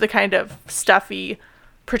much the kind of stuffy,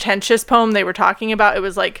 pretentious poem they were talking about. It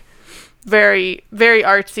was like very, very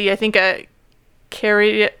artsy. I think a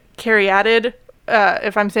caryatid,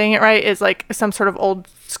 if I'm saying it right, is like some sort of old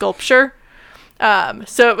sculpture.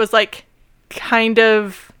 So it was like kind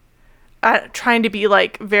of trying to be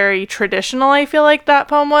like very traditional, I feel like that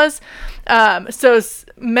poem was.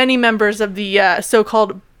 Many members of the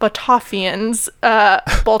so-called Baltoffians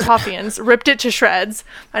ripped it to shreds.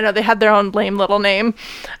 I know they had their own lame little name.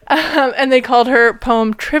 And they called her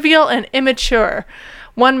poem trivial and immature.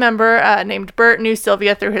 One member named Bert knew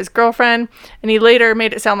Sylvia through his girlfriend, and he later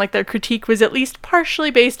made it sound like their critique was at least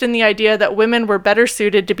partially based in the idea that women were better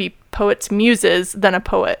suited to be poets' muses than a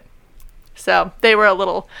poet. So they were a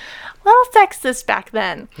little sexist back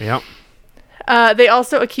then. Yep. They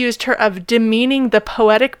also accused her of demeaning the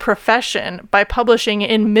poetic profession by publishing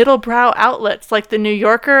in middlebrow outlets like the New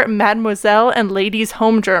Yorker, Mademoiselle, and Ladies'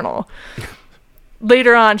 Home Journal.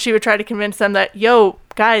 Later on, she would try to convince them that, yo,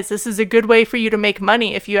 guys, this is a good way for you to make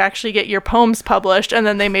money if you actually get your poems published. And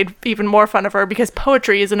then they made even more fun of her because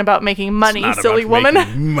poetry isn't about making money, silly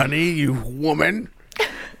woman. Money, you woman.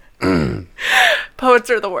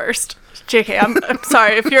 Poets are the worst. JK, I'm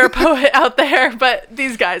sorry if you're a poet out there, but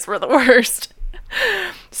these guys were the worst.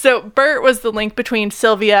 So Bert was the link between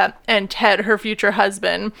Sylvia and Ted, her future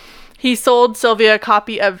husband. He sold Sylvia a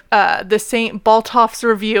copy of the St. Baltoff's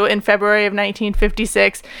Review in February of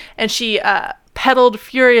 1956, and she pedaled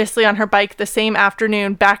furiously on her bike the same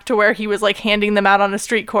afternoon back to where he was like handing them out on a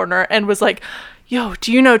street corner and was like, yo,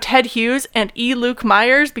 do you know Ted Hughes and E. Luke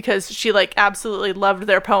Myers? Because she like absolutely loved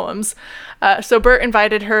their poems. So Bert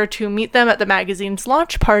invited her to meet them at the magazine's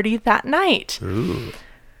launch party that night. Ooh.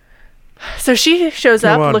 So she shows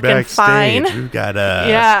up looking backstage. fine. We've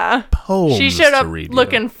got poems She showed up to read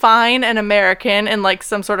looking fine and American in like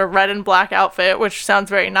some sort of red and black outfit, which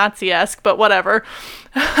sounds very Nazi-esque, but whatever.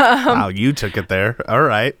 Wow, you took it there. All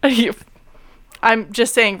right. I'm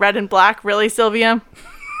just saying red and black. Really, Sylvia?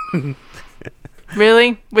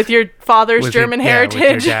 Really? With your father's German heritage?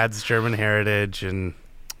 Yeah, with your dad's German heritage and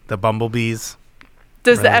the bumblebees.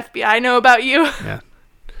 Does the FBI know about you? Yeah.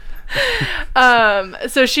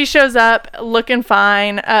 So she shows up looking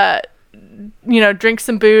fine, drinks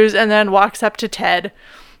some booze, and then walks up to Ted,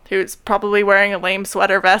 who's probably wearing a lame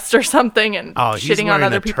sweater vest or something and shitting on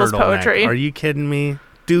other people's poetry. Are you kidding me?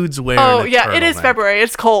 Dude's wearing a turtleneck. It is February.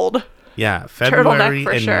 It's cold. Yeah, February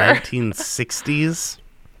for in sure. 1960s.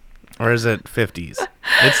 Or is it 50s?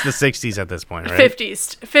 It's the 60s at this point, right?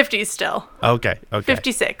 50s still. Okay.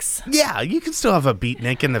 56. Yeah, you can still have a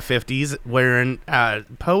beatnik in the 50s wearing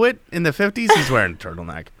poet in the 50s. He's wearing a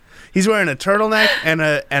turtleneck. He's wearing a turtleneck and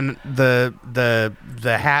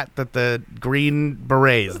the hat that the green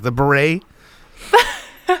berets. The beret.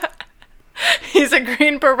 He's a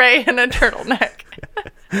green beret and a turtleneck.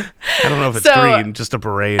 I don't know if it's green, just a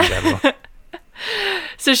beret in general.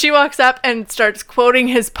 So she walks up and starts quoting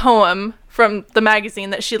his poem from the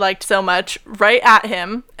magazine that she liked so much right at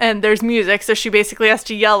him. And there's music, so she basically has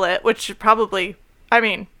to yell it, which probably,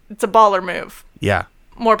 it's a baller move. Yeah.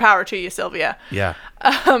 More power to you, Sylvia. Yeah.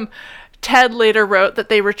 Ted later wrote that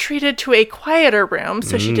they retreated to a quieter room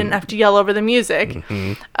so she didn't have to yell over the music.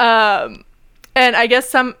 Mm-hmm. And I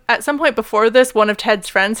guess at some point before this, one of Ted's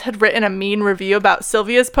friends had written a mean review about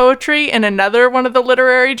Sylvia's poetry in another one of the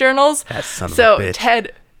literary journals. That son of a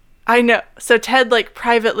bitch. So Ted like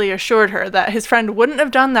privately assured her that his friend wouldn't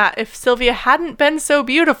have done that if Sylvia hadn't been so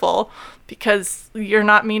beautiful, because you're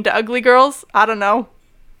not mean to ugly girls. I don't know.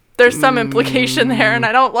 There's some implication there, and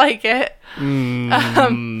I don't like it.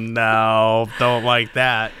 No, don't like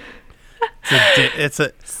that.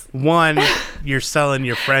 You're selling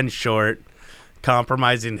your friend short,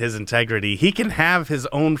 compromising his integrity. He can have his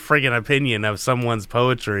own friggin' opinion of someone's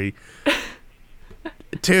poetry.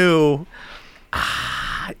 2,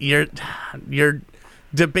 you're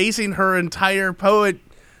debasing her entire poetry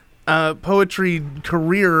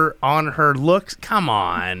career on her looks. Come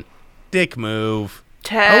on, dick move.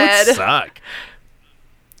 Ted. Poets suck.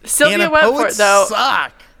 Sylvia went for it though.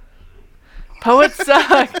 Poets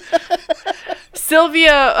suck.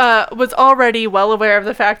 Sylvia was already well aware of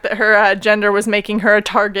the fact that her gender was making her a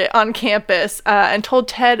target on campus, and told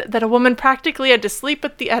Ted that a woman practically had to sleep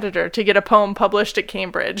with the editor to get a poem published at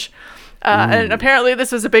Cambridge. And apparently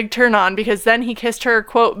this was a big turn on, because then he kissed her,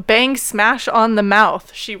 quote, bang smash on the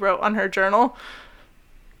mouth, she wrote on her journal.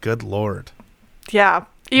 Good Lord. Yeah.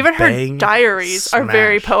 Even her diaries are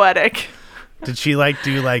very poetic. Did she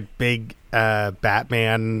do big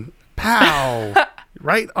Batman pow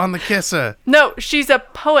right on the kisser? No, she's a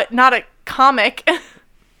poet, not a comic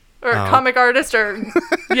or comic artist or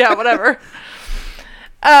yeah, whatever.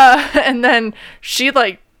 And then she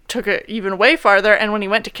like took it even way farther, and when he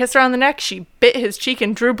went to kiss her on the neck, she bit his cheek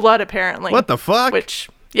and drew blood, apparently. What the fuck? Which,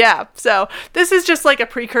 yeah, so this is just like a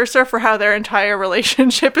precursor for how their entire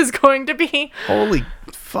relationship is going to be. Holy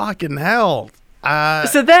fucking hell.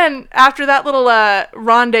 So then, after that little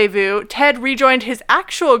rendezvous, Ted rejoined his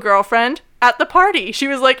actual girlfriend at the party. She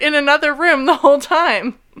was like in another room the whole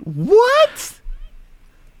time. What?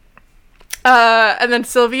 And then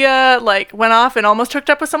Sylvia like went off and almost hooked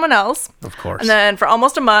up with someone else. Of course. And then for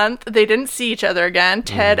almost a month, they didn't see each other again.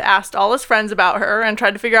 Ted asked all his friends about her and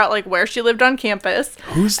tried to figure out like where she lived on campus.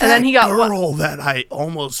 Who's and that then he got girl that I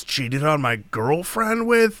almost cheated on my girlfriend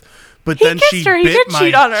with? But He then kissed she her. He bit did my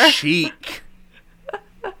cheat on her. cheek.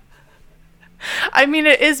 I mean,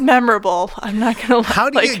 it is memorable. I'm not gonna lie. How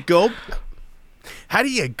do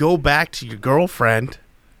you go back to your girlfriend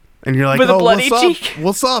and you're like, With a oh, bloody what's cheek?" up?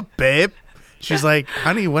 What's up, babe? She's like,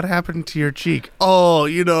 honey, what happened to your cheek? Oh,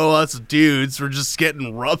 us dudes, we're just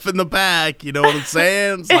getting rough in the back. You know what I'm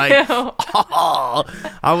saying? It's like, Ew. oh,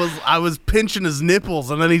 I was pinching his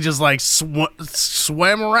nipples, and then he just like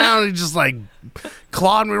swam around. And he just like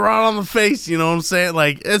clawed me right on the face. You know what I'm saying?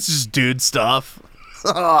 Like, it's just dude stuff.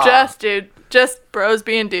 Just bros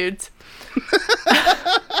being dudes.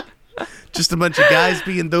 Just a bunch of guys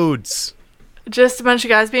being dudes. Just a bunch of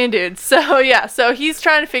guys being dudes. So, yeah. So, he's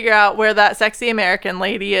trying to figure out where that sexy American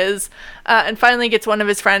lady is and finally gets one of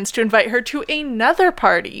his friends to invite her to another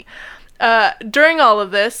party. During all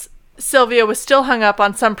of this, Sylvia was still hung up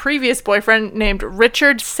on some previous boyfriend named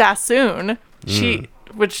Richard Sassoon.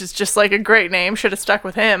 Which is just like a great name. Should have stuck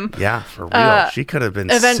with him. Yeah, for real. She could have been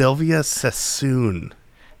Sylvia Sassoon.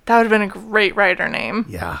 That would have been a great writer name.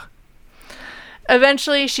 Yeah.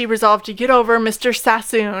 Eventually, she resolved to get over Mr.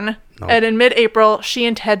 Sassoon, and in mid-April, she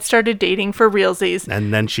and Ted started dating for realsies.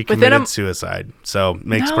 And then she committed suicide, so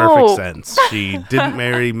makes perfect sense. She didn't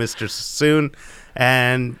marry Mr. Sassoon,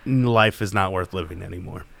 and life is not worth living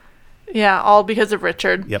anymore. Yeah, all because of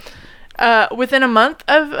Richard. Yep. Within a month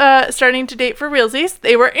of starting to date for realsies,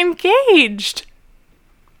 they were engaged.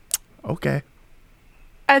 Okay.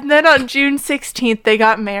 And then on June 16th, they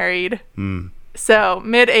got married. So,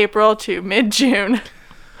 mid-April to mid-June.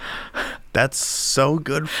 That's so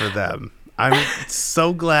good for them. I'm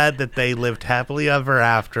so glad that they lived happily ever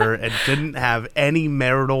after and didn't have any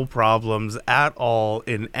marital problems at all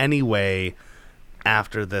in any way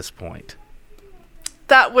after this point.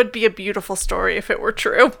 That would be a beautiful story if it were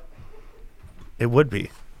true. It would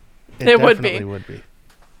be. It would be.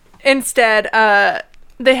 Instead,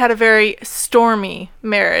 they had a very stormy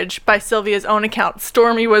marriage by Sylvia's own account.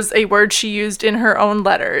 Stormy was a word she used in her own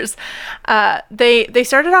letters. They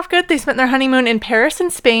started off good. They spent their honeymoon in Paris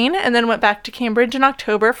and Spain and then went back to Cambridge in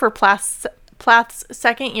October for Plath's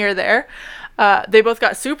second year there. They both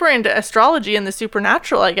got super into astrology and the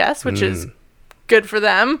supernatural, I guess, which is good for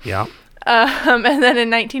them. Yeah. And then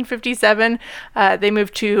in 1957, they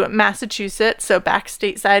moved to Massachusetts, so back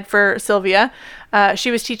stateside for Sylvia.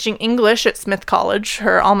 She was teaching English at Smith College,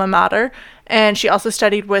 her alma mater, and she also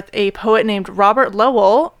studied with a poet named Robert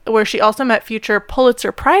Lowell, where she also met future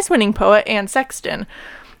Pulitzer Prize-winning poet Anne Sexton.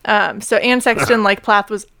 So Anne Sexton, like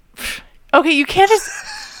Plath, was... Okay, you can't just...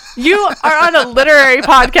 You are on a literary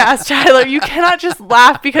podcast, Tyler. You cannot just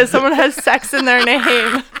laugh because someone has sex in their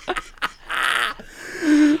name.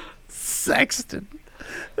 Sexton.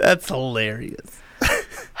 That's hilarious.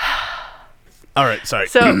 All right, sorry.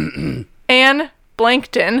 So, Anne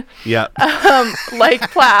Blankton, yeah.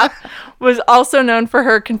 like Plath, was also known for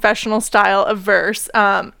her confessional style of verse,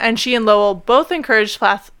 and she and Lowell both encouraged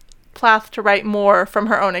Plath to write more from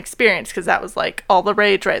her own experience, because that was like all the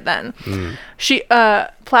rage right then.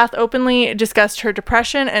 Plath openly discussed her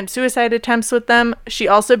depression and suicide attempts with them. She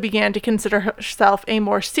also began to consider herself a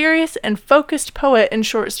more serious and focused poet and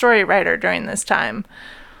short story writer during this time.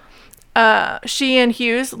 She and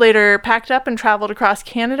Hughes later packed up and traveled across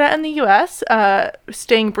Canada and the U.S.,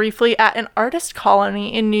 staying briefly at an artist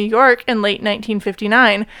colony in New York in late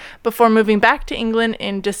 1959 before moving back to England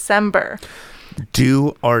in December.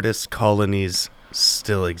 Do artist colonies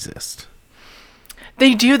still exist?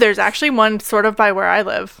 They do. There's actually one sort of by where I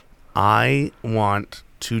live. I want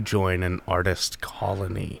to join an artist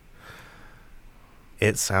colony.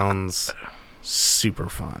 It sounds super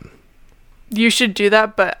fun. You should do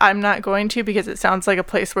that, but I'm not going to because it sounds like a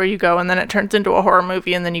place where you go and then it turns into a horror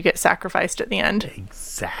movie and then you get sacrificed at the end.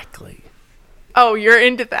 Exactly. Oh, you're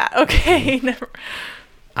into that. Okay. Never.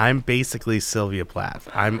 I'm basically Sylvia Plath.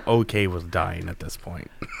 I'm okay with dying at this point.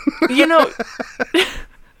 You know,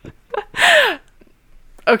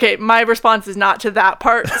 okay, my response is not to that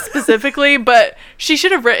part specifically, but she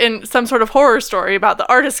should have written some sort of horror story about the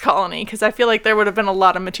artist colony, because I feel like there would have been a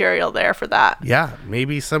lot of material there for that. Yeah,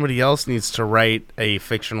 maybe somebody else needs to write a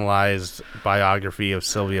fictionalized biography of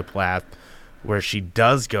Sylvia Plath where she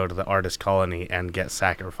does go to the artist colony and get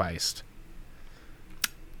sacrificed.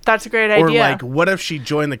 That's a great idea. Or, like, what if she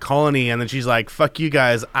joined the colony and then she's like, fuck you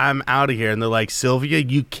guys, I'm out of here. And they're like, Sylvia,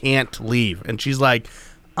 you can't leave. And she's like,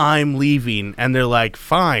 I'm leaving. And they're like,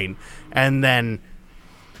 fine. And then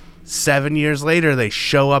 7 years later, they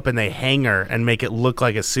show up and they hang her and make it look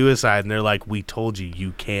like a suicide. And they're like, we told you,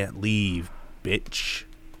 you can't leave, bitch.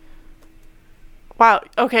 Wow.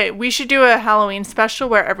 Okay, we should do a Halloween special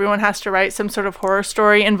where everyone has to write some sort of horror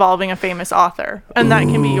story involving a famous author, and that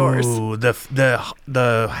can be yours. Ooh,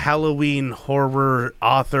 the Halloween horror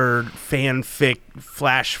author fanfic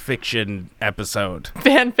flash fiction episode.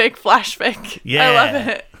 Fanfic, flashfic. Yeah. I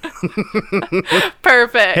love it.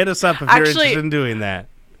 Perfect. Hit us up if you're interested in doing that.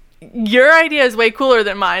 Your idea is way cooler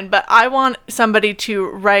than mine, but I want somebody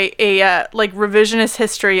to write a like revisionist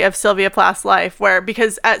history of Sylvia Plath's life,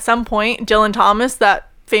 because at some point Dylan Thomas,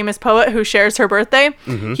 that famous poet who shares her birthday,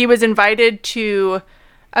 he was invited to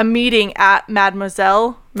a meeting at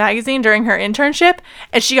Mademoiselle magazine during her internship,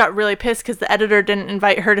 and she got really pissed because the editor didn't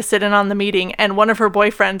invite her to sit in on the meeting, and one of her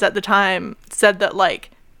boyfriends at the time said that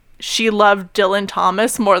like she loved Dylan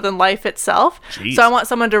Thomas more than life itself. Jeez. So I want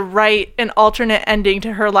someone to write an alternate ending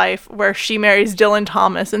to her life where she marries Dylan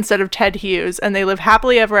Thomas instead of Ted Hughes, and they live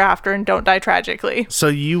happily ever after and don't die tragically. So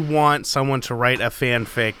you want someone to write a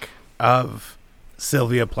fanfic of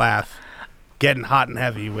Sylvia Plath getting hot and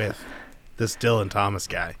heavy with this Dylan Thomas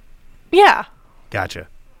guy? Yeah. Gotcha.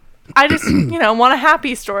 I just, want a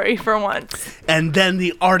happy story for once. And then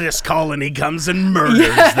the artist colony comes and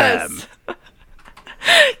murders them.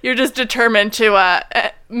 You're just determined to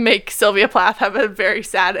make Sylvia Plath have a very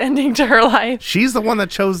sad ending to her life. She's the one that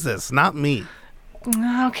chose this, not me.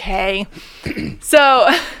 Okay. So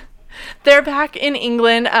they're back in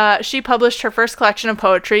England. She published her first collection of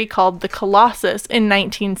poetry called The Colossus in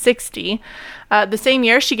 1960. The same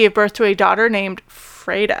year, she gave birth to a daughter named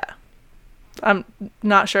Freda. I'm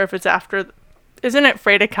not sure if it's after... Isn't it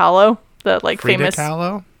Frida Kahlo? The Frida famous...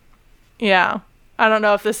 Kahlo? Yeah. I don't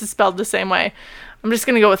know if this is spelled the same way. I'm just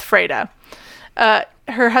going to go with Freda.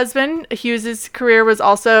 Her husband, Hughes's career was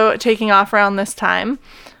also taking off around this time.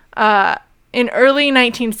 In early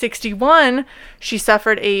 1961, she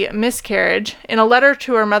suffered a miscarriage. In a letter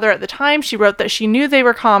to her mother at the time, she wrote that she knew they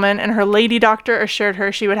were common, and her lady doctor assured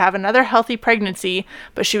her she would have another healthy pregnancy,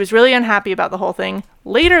 but she was really unhappy about the whole thing.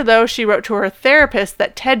 Later, though, she wrote to her therapist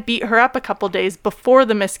that Ted beat her up a couple days before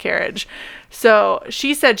the miscarriage. So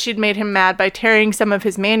she said she'd made him mad by tearing some of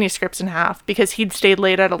his manuscripts in half because he'd stayed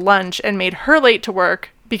late at a lunch and made her late to work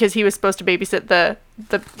because he was supposed to babysit the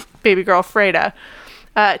baby girl, Freda.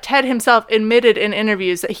 Ted himself admitted in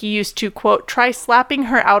interviews that he used to, quote, try slapping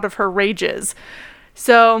her out of her rages.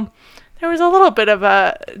 So there was a little bit of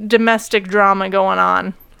a domestic drama going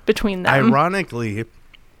on between them. Ironically,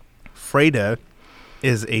 Freda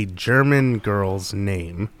is a German girl's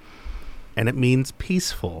name, and it means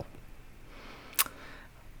peaceful.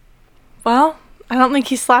 Well, I don't think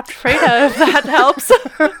he slapped Freda, if that helps.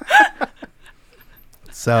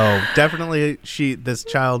 So definitely this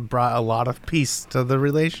child brought a lot of peace to the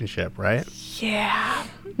relationship, right? Yeah.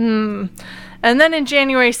 And then in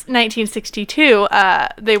January 1962,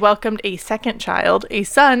 they welcomed a second child, a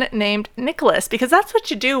son named Nicholas, because that's what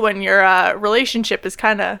you do when your relationship is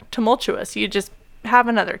kind of tumultuous. You just have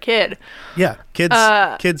another kid. Yeah,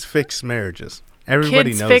 kids fix marriages.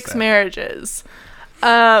 Everybody knows that. Kids fix marriages.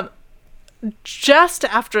 Just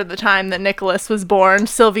after the time that Nicholas was born,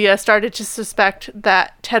 Sylvia started to suspect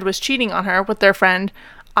that Ted was cheating on her with their friend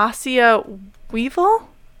Asia Weevil,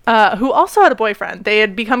 who also had a boyfriend. They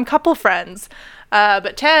had become couple friends.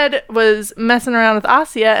 But Ted was messing around with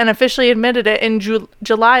Asia and officially admitted it in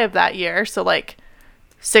July of that year. So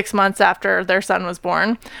 6 months after their son was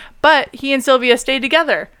born. But he and Sylvia stayed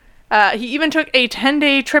together. He even took a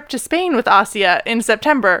 10-day trip to Spain with Asia in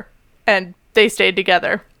September, and they stayed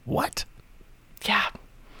together. What? Yeah.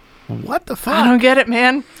 What the fuck? I don't get it,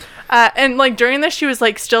 man. And during this, she was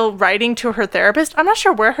still writing to her therapist. I'm not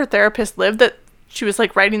sure where her therapist lived, that she was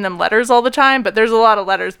writing them letters all the time, but there's a lot of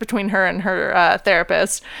letters between her and her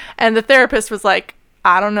therapist. And the therapist was like,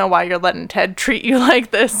 I don't know why you're letting Ted treat you like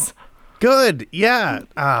this. Good. Yeah.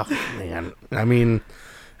 Oh, man. I mean,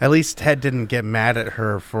 at least Ted didn't get mad at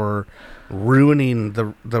her for ruining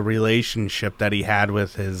the relationship that he had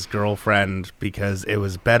with his girlfriend, because it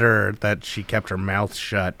was better that she kept her mouth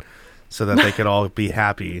shut so that they could all be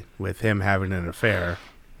happy with him having an affair,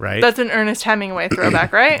 right? That's an Ernest Hemingway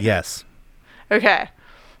throwback, right? Yes. Okay.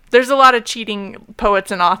 There's a lot of cheating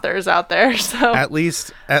poets and authors out there, so At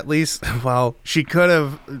least, well, she could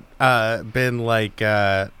have been like,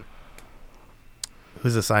 who's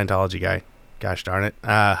the Scientology guy? Gosh darn it.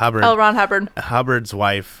 Hubbard. L. Ron Hubbard. Hubbard's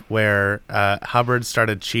wife, where Hubbard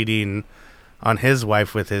started cheating on his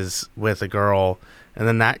wife with a girl, and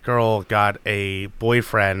then that girl got a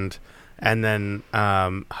boyfriend, and then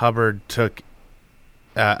Hubbard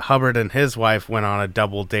and his wife went on a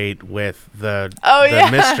double date with the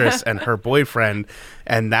mistress and her boyfriend,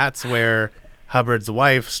 and that's where Hubbard's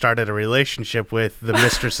wife started a relationship with the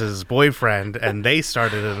mistress's boyfriend, and they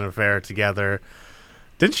started an affair together.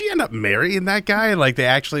 Didn't she end up marrying that guy? Like, they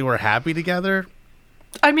actually were happy together?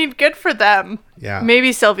 I mean, good for them. Yeah.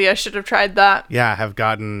 Maybe Sylvia should have tried that. Yeah, have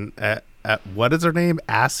gotten, what is her name?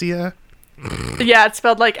 Asia? Yeah, it's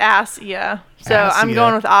spelled like ass, yeah. So I'm Assia.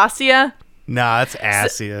 going with Asia. Nah, it's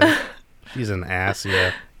Asia. She's an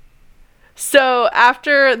Asia. So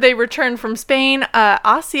after they returned from Spain,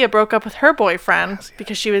 Asia broke up with her boyfriend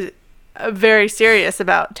because she was very serious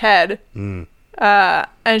about Ted.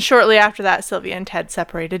 And shortly after that, Sylvia and Ted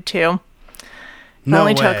separated too. It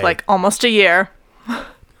only took like almost a year.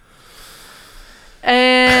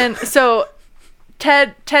 And so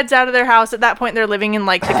Ted's out of their house. At that point, they're living in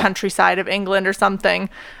like the countryside of England or something.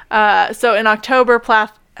 So in October,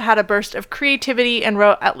 Plath had a burst of creativity and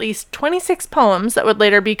wrote at least 26 poems that would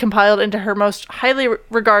later be compiled into her most highly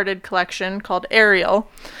regarded collection called Ariel.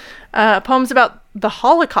 Poems about the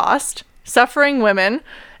Holocaust, suffering women,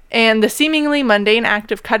 and the seemingly mundane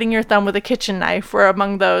act of cutting your thumb with a kitchen knife were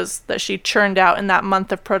among those that she churned out in that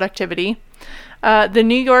month of productivity. The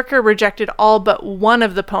New Yorker rejected all but one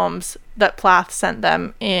of the poems that Plath sent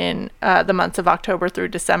them in the months of October through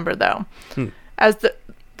December, though. As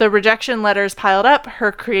the rejection letters piled up,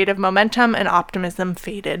 her creative momentum and optimism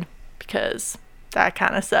faded, because that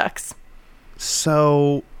kind of sucks.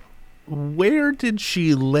 So, where did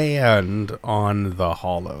she land on the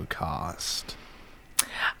Holocaust?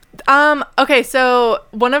 Okay, so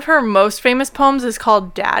one of her most famous poems is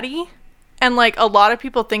called Daddy, and like a lot of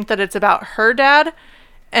people think that it's about her dad,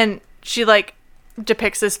 and she like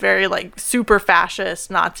depicts this very like super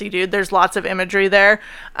fascist Nazi dude. There's lots of imagery there.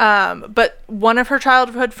 But one of her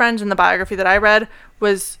childhood friends in the biography that I read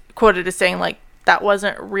was quoted as saying like that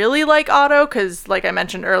wasn't really like Otto, because like I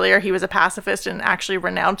mentioned earlier, he was a pacifist and actually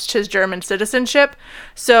renounced his German citizenship.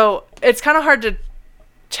 So it's kind of hard to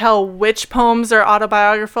tell which poems are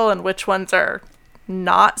autobiographical and which ones are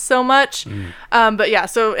not so much. But yeah,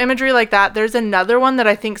 so imagery like that. There's another one that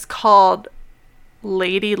I think is called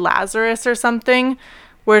Lady Lazarus or something,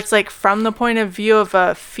 where it's like from the point of view of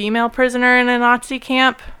a female prisoner in a Nazi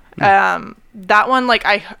camp. That one, like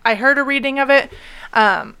I heard a reading of it,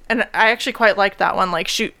 and I actually quite liked that one. Like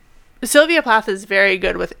Sylvia Plath is very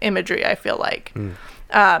good with imagery, I feel like.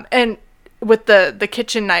 And with the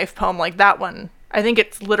kitchen knife poem, like that one, I think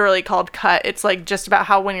it's literally called Cut. It's like just about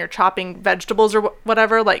how when you're chopping vegetables or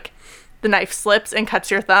whatever, like the knife slips and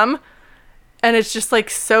cuts your thumb, and it's just like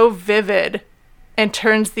so vivid and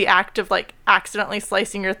turns the act of like accidentally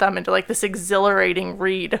slicing your thumb into like this exhilarating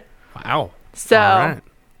read. Wow. So right.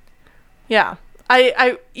 Yeah,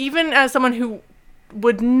 I even as someone who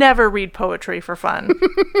would never read poetry for fun,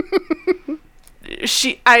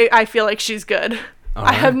 I feel like she's good.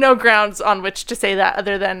 I have no grounds on which to say that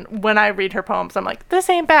other than when I read her poems, I'm like, this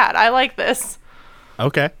ain't bad. I like this.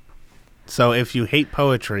 Okay. So if you hate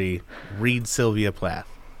poetry, read Sylvia Plath.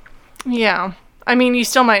 Yeah. I mean, you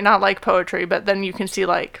still might not like poetry, but then you can see,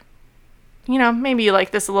 like, you know, maybe you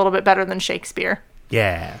like this a little bit better than Shakespeare.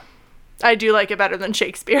 Yeah. I do like it better than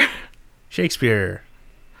Shakespeare. Shakespeare.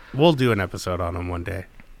 We'll do an episode on him one day.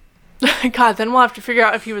 God, then we'll have to figure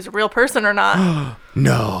out if he was a real person or not.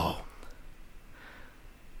 No.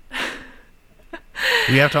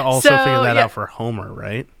 We have to also figure that out for Homer,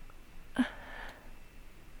 right?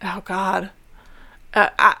 Oh, God.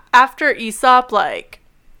 After Aesop, like,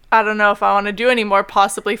 I don't know if I want to do any more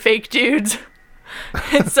possibly fake dudes.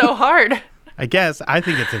 It's so hard. I guess. I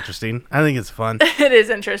think it's interesting. I think it's fun. It is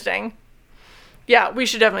interesting. Yeah, we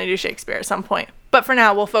should definitely do Shakespeare at some point. But for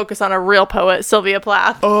now, we'll focus on a real poet, Sylvia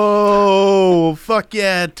Plath. Oh, fuck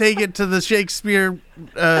yeah. Take it to the Shakespeare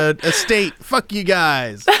estate. Fuck you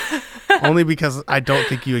guys. Only because I don't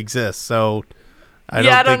think you exist, so I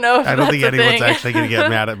don't think anyone's actually going to get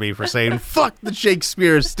mad at me for saying, fuck the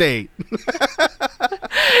Shakespeare estate.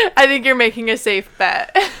 I think you're making a safe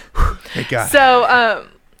bet. Thank God. So,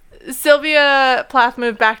 Sylvia Plath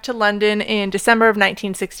moved back to London in December of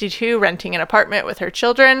 1962, renting an apartment with her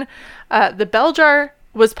children. The Bell Jar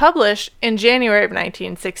was published in January of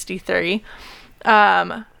 1963.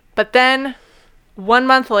 But then, 1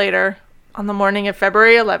 month later, on the morning of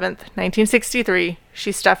February 11th, 1963,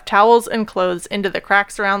 she stuffed towels and clothes into the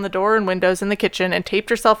cracks around the door and windows in the kitchen and taped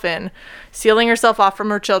herself in, sealing herself off from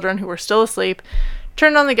her children who were still asleep,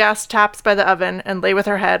 turned on the gas taps by the oven, and lay with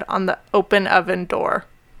her head on the open oven door.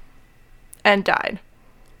 And died.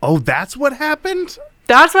 Oh, that's what happened?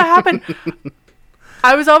 That's what happened.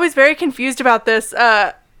 I was always very confused about this,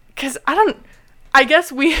 because I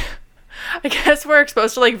guess we're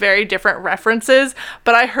exposed to like very different references,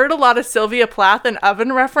 but I heard a lot of Sylvia Plath and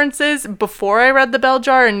oven references before I read The Bell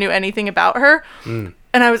Jar and knew anything about her. And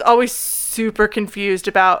I was always super confused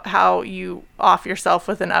about how you off yourself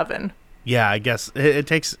with an oven. Yeah, I guess it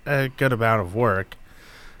takes a good amount of work.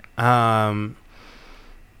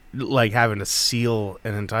 Like having to seal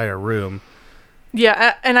an entire room.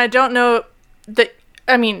 Yeah, and I don't know that,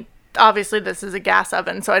 I mean, obviously this is a gas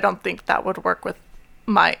oven, so I don't think that would work with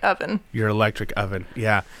my oven. Your electric oven,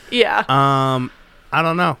 yeah. Yeah. I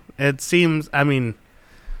don't know. It seems, I mean,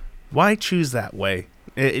 why choose that way?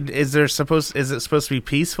 Is it supposed to be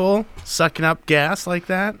peaceful, sucking up gas like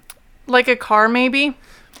that? Like a car, maybe?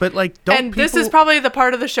 But like, this is probably the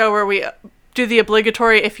part of the show where we do the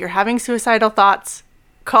obligatory, if you're having suicidal thoughts,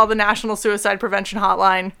 call the National Suicide Prevention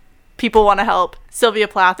Hotline. People want to help. Sylvia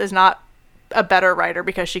Plath is not a better writer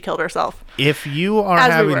because she killed herself. If you are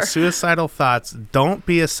having suicidal thoughts, don't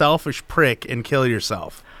be a selfish prick and kill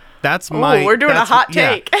yourself. We're doing a hot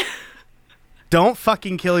take. Yeah. Don't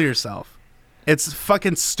fucking kill yourself. It's a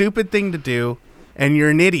fucking stupid thing to do, and you're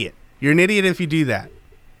an idiot. You're an idiot if you do that.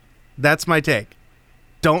 That's my take.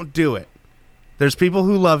 Don't do it. There's people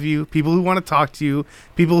who love you, people who want to talk to you,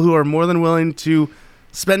 people who are more than willing to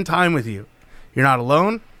spend time with you. You're not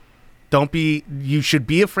alone. You should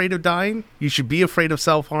be afraid of dying. You should be afraid of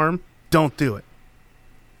self-harm. Don't do it.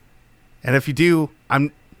 And if you do,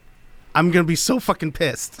 I'm going to be so fucking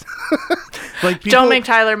pissed. Like, people, don't make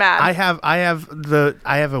Tyler mad. I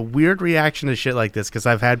have a weird reaction to shit like this because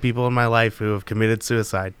I've had people in my life who have committed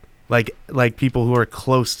suicide. Like people who are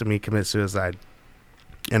close to me commit suicide.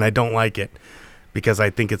 And I don't like it because I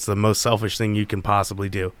think it's the most selfish thing you can possibly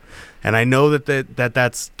do. And I know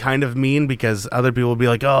that's kind of mean because other people will be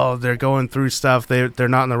like, oh, they're going through stuff. They're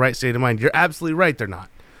not in the right state of mind. You're absolutely right. They're not.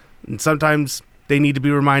 And sometimes they need to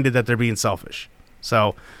be reminded that they're being selfish.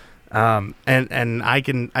 So, and I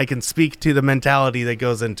can speak to the mentality that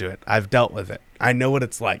goes into it. I've dealt with it. I know what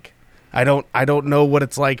it's like. I don't know what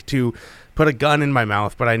it's like to put a gun in my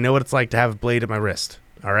mouth, but I know what it's like to have a blade at my wrist.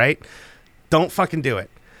 All right? Don't fucking do it.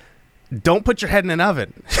 Don't put your head in an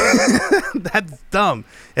oven. That's dumb.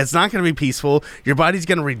 It's not going to be peaceful. Your body's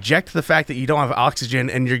going to reject the fact that you don't have oxygen,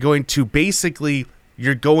 and you're going to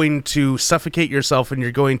suffocate yourself, and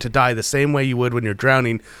you're going to die the same way you would when you're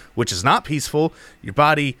drowning, which is not peaceful. Your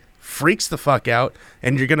body freaks the fuck out,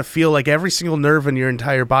 and you're going to feel like every single nerve in your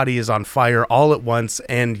entire body is on fire all at once,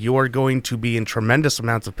 and you're going to be in tremendous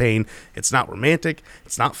amounts of pain. It's not romantic.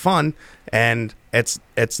 It's not fun, and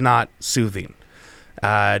it's not soothing.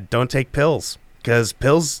 Don't take pills, because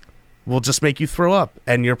pills will just make you throw up,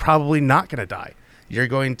 and you're probably not going to die. You're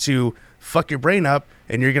going to fuck your brain up,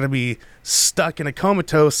 and you're going to be stuck in a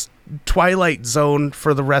comatose twilight zone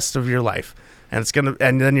for the rest of your life. And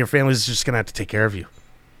then your family's just going to have to take care of you.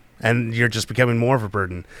 And you're just becoming more of a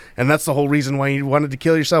burden. And that's the whole reason why you wanted to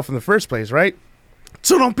kill yourself in the first place, right?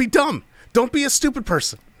 So don't be dumb. Don't be a stupid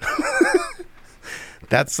person.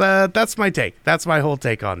 That's my take. That's my whole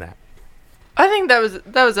take on that. I think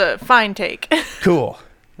that was a fine take. Cool.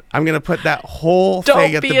 I'm going to put that whole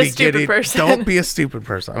thing at the beginning. Don't be a stupid person. Don't be a stupid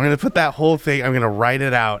person. I'm going to put that whole thing, I'm going to write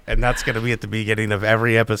it out, and that's going to be at the beginning of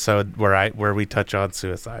every episode where we touch on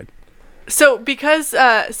suicide. So because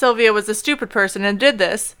Sylvia was a stupid person and did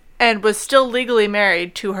this, and was still legally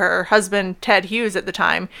married to her husband, Ted Hughes, at the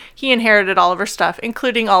time, he inherited all of her stuff,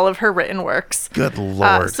 including all of her written works. Good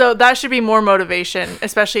Lord. So that should be more motivation,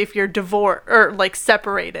 especially if you're divorced or like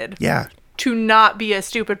separated. Yeah. To not be a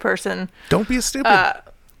stupid person. Don't be a stupid.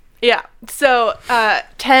 Yeah. So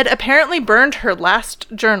Ted apparently burned her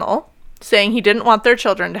last journal, saying he didn't want their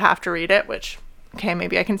children to have to read it, which, okay,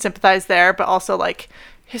 maybe I can sympathize there, but also like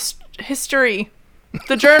history.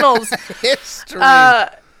 The journals. History.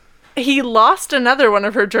 He lost another one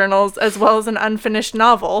of her journals as well as an unfinished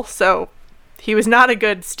novel, so he was not a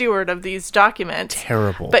good steward of these documents.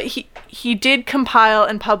 Terrible. But he did compile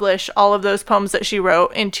and publish all of those poems that she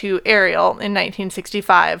wrote into Ariel in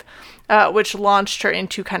 1965, which launched her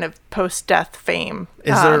into kind of post-death fame.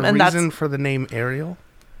 Is there a reason for the name Ariel?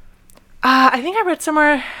 I think I read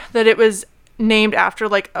somewhere that it was named after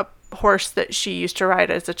like a horse that she used to ride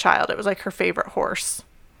as a child. It was like her favorite horse.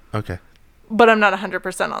 Okay. but I'm not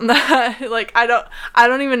 100% on that. Like, I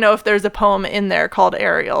don't even know if there's a poem in there called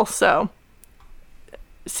Ariel, so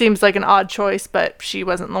seems like an odd choice, but she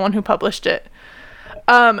wasn't the one who published it.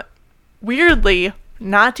 Weirdly,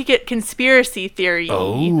 not to get conspiracy theory,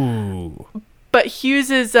 but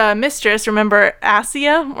Hughes's mistress, remember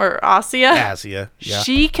Assia or Assia? Assia, yeah.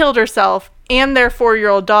 She killed herself and their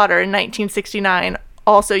 4-year-old daughter in 1969,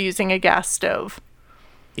 also using a gas stove.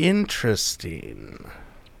 Interesting.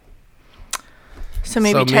 So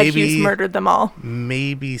maybe Ted Hughes murdered them all.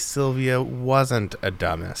 Maybe Sylvia wasn't a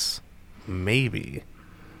dumbass. Maybe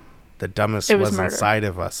the dumbest was inside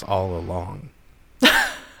of us all along.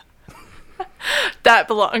 That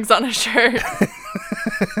belongs on a shirt.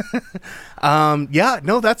 Yeah,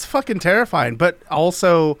 no, that's fucking terrifying. But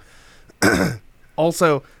also,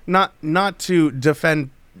 not to defend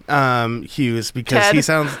Hughes, because Ted.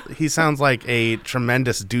 he sounds like a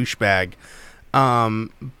tremendous douchebag.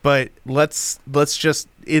 But let's just,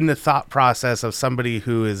 in the thought process of somebody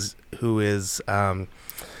who is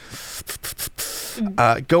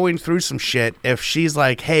going through some shit, if she's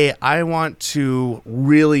like, hey, I want to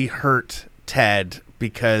really hurt Ted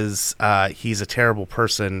because he's a terrible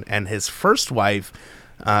person and his first wife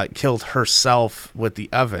killed herself with the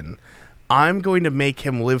oven, I'm going to make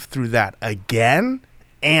him live through that again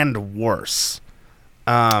and worse.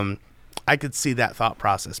 I could see that thought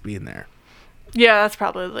process being there. Yeah, that's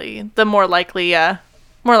probably the more likely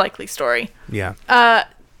story. Yeah.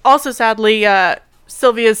 Also, sadly,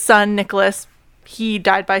 Sylvia's son, Nicholas, he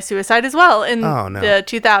died by suicide as well in the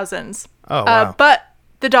 2000s. Oh, wow. But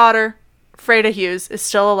the daughter, Freda Hughes, is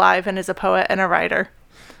still alive and is a poet and a writer.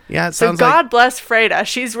 Yeah, it so sounds God bless Freda.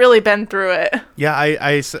 She's really been through it. Yeah,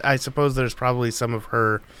 I suppose there's probably some of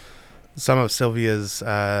Sylvia's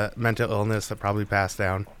mental illness that probably passed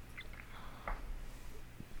down.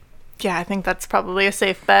 Yeah, I think that's probably a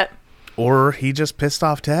safe bet. Or he just pissed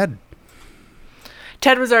off Ted.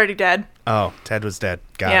 Ted was already dead. Oh, Ted was dead.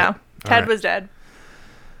 Got yeah, it. Ted was dead.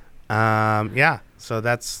 Yeah. So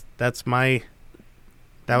that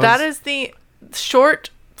is the short,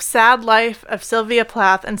 sad life of Sylvia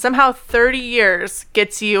Plath, and somehow 30 years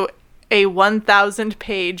gets you a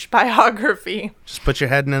 1,000-page biography. Just put your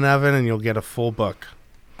head in an oven and you'll get a full book.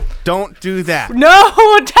 Don't do that.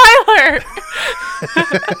 No, Tyler.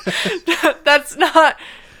 That's not.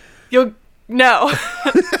 No.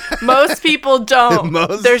 Most people don't.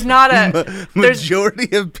 There's not a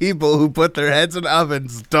majority of people who put their heads in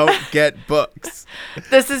ovens don't get books.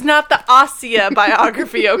 This is not the Assia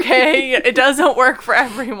biography, okay? It doesn't work for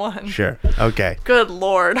everyone. Sure. Okay. Good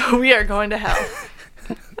Lord. We are going to hell.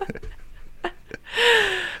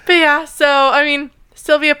 But yeah, so, I mean,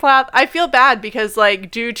 Sylvia Plath, I feel bad because,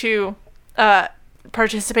 like, due to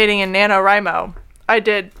participating in NaNoWriMo, I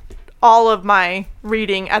did all of my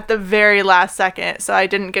reading at the very last second, so I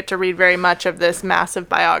didn't get to read very much of this massive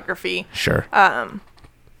biography. Sure.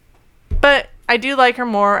 But I do like her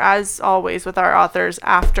more, as always with our authors,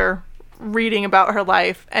 after reading about her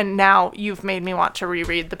life, and now you've made me want to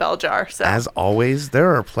reread The Bell Jar. So. As always,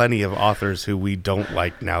 there are plenty of authors who we don't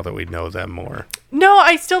like now that we know them more. No,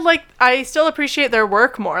 I still appreciate their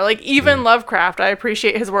work more. Like, even Lovecraft, I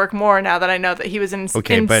appreciate his work more now that I know that he was an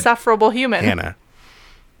insufferable human. Hannah,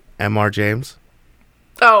 M.R. James?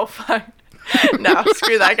 Oh, fine. No,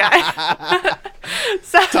 screw that guy.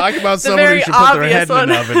 So, talk about someone who should put their head in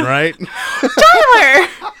an oven, right? Tyler!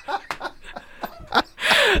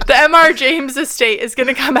 The M.R. James estate is going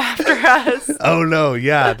to come after us. Oh, no.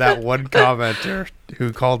 Yeah, that one commenter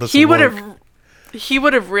who called us He would have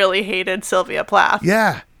really hated Sylvia Plath.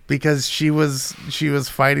 Yeah, because she was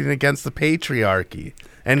fighting against the patriarchy.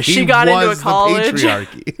 And she got into a college. The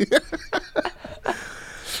patriarchy.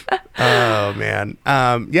 Oh, man.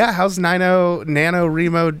 Yeah, how's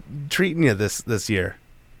NaNoWriMo treating you this year?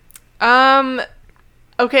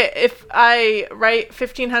 Okay, if I write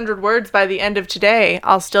 1,500 words by the end of today,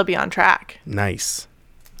 I'll still be on track. Nice.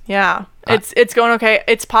 Yeah, it's going okay.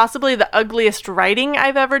 It's possibly the ugliest writing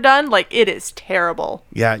I've ever done. Like, it is terrible.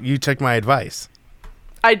 Yeah, you took my advice.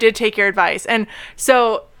 I did take your advice. And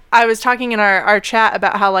so I was talking in our chat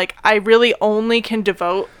about how, like, I really only can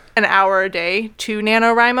devote an hour a day to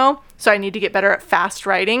NaNoWriMo, so I need to get better at fast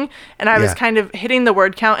writing. And I was kind of hitting the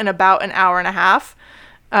word count in about an hour and a half.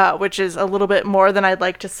 Which is a little bit more than I'd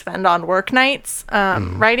like to spend on work nights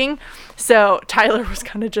writing. So Tyler was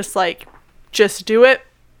kind of just like, just do it,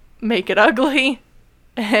 make it ugly,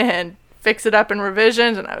 and fix it up in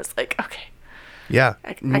revisions. And I was like, okay. Yeah.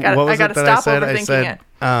 I gotta stop overthinking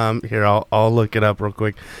it. Here, I'll look it up real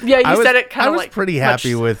quick. Yeah, you said it kind of like... I was pretty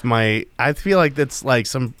happy with my... I feel like that's like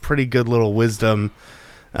some pretty good little wisdom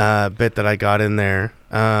bit that I got in there.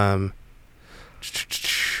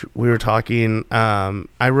 we were talking.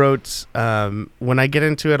 I wrote, when I get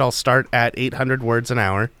into it, I'll start at 800 words an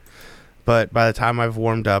hour. But by the time I've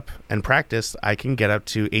warmed up and practiced, I can get up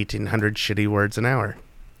to 1,800 shitty words an hour.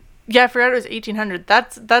 Yeah, I forgot it was 1,800.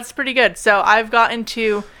 That's pretty good. So I've gotten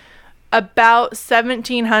to about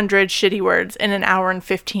 1,700 shitty words in an hour and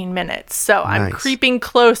 15 minutes. So I'm Nice. creeping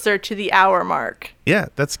closer to the hour mark. Yeah,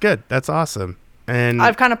 that's good. That's awesome. And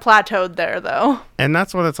I've kind of plateaued there, though. And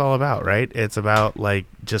that's what it's all about, right? It's about, like,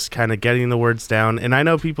 just kind of getting the words down. And I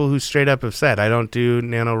know people who straight up have said, I don't do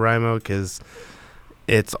NaNoWriMo because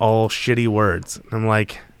it's all shitty words. I'm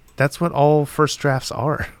like, that's what all first drafts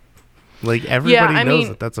are. Like, everybody knows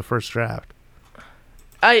that that's a first draft.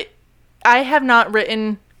 I have not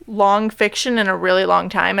written long fiction in a really long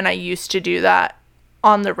time, and I used to do that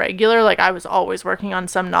on the regular. Like, I was always working on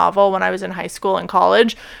some novel when I was in high school and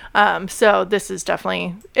college. So this is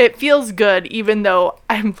definitely, it feels good, even though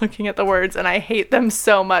I'm looking at the words and I hate them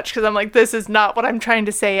so much because I'm like, this is not what I'm trying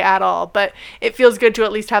to say at all. But it feels good to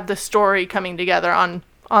at least have the story coming together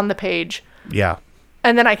on the page. Yeah.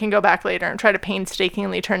 And then I can go back later and try to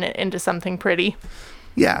painstakingly turn it into something pretty.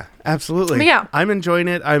 Yeah, absolutely. But yeah. I'm enjoying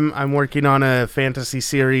it. I'm working on a fantasy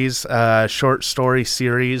series, short story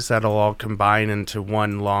series that'll all combine into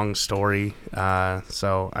one long story.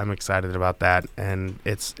 So I'm excited about that, and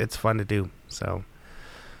it's fun to do. So,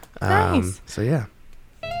 Nice. So yeah.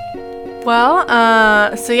 Well,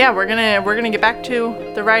 we're gonna get back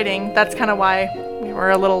to the writing. That's kind of why we were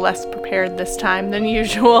a little less prepared this time than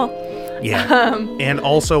usual. Yeah. And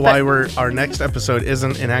also why our next episode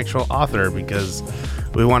isn't an actual author, because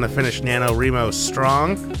we want to finish NaNoWriMo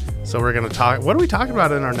strong. So we're going to talk. What are we talking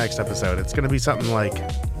about in our next episode? It's going to be something like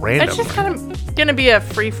random. It's just kind of going to be a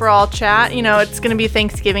free-for-all chat. You know, it's going to be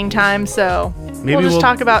Thanksgiving time, so we'll just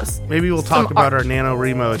talk about maybe we'll talk about our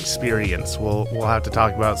NaNoWriMo experience. We'll have to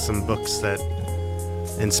talk about some books that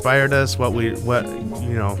inspired us, what we're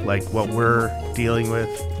dealing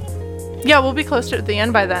with. Yeah, we'll be close to it at the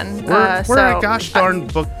end by then. We're a gosh darn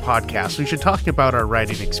book podcast. We should talk about our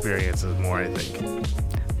writing experiences more, I think.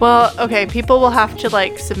 Well, okay, people will have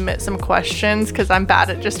to submit some questions because I'm bad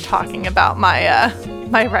at just talking about my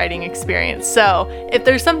my writing experience. So if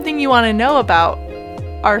there's something you want to know about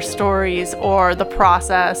our stories or the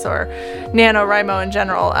process or NaNoWriMo in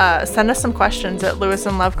general, send us some questions at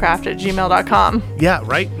lewisandlovecraft@gmail.com. Yeah,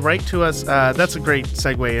 write to us. That's a great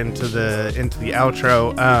segue into the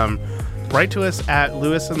outro. Write to us at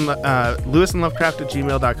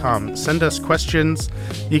lewisandlovecraft@gmail.com. Send us questions.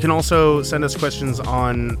 You can also send us questions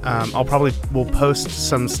on, we'll post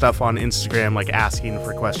some stuff on Instagram, like asking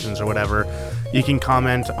for questions or whatever. You can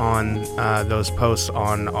comment on those posts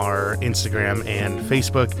on our Instagram and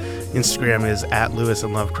Facebook. Instagram is at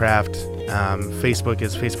lewisandlovecraft. Facebook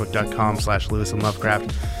is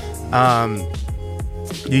facebook.com/lewisandlovecraft.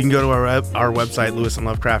 You can go to our website,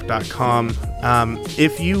 lewisandlovecraft.com.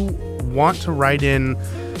 If you want to write in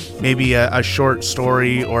maybe a short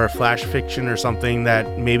story or a flash fiction or something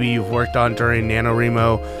that maybe you've worked on during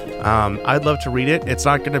NaNoWriMo, I'd love to read it. It's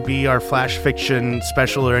not going to be our flash fiction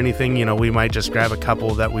special or anything. You know, we might just grab a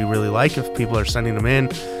couple that we really like if people are sending them in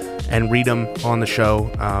and read them on the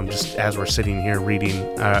show, just as we're sitting here reading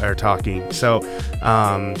or talking. So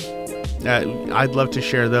I'd love to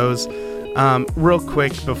share those. Real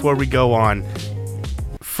quick before we go on,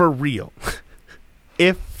 for real,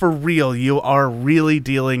 if for real you are really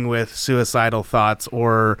dealing with suicidal thoughts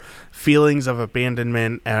or feelings of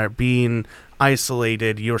abandonment or being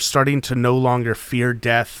isolated, you're starting to no longer fear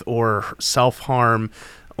death or self-harm,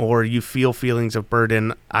 or you feel feelings of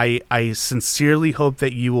burden, I sincerely hope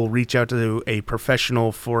that you will reach out to a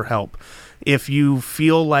professional for help. If you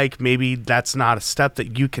feel like maybe that's not a step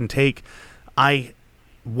that you can take, I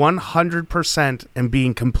 100% am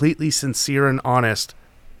being completely sincere and honest.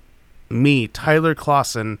 Me, Tyler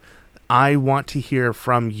Clausen, I want to hear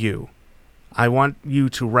from you. I want you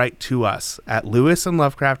to write to us at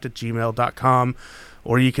lewisandlovecraft@gmail.com,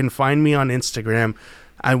 or you can find me on Instagram.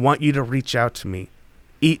 I want you to reach out to me.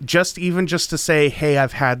 Just to say, hey,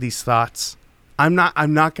 I've had these thoughts. I'm not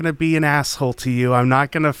going to be an asshole to you. I'm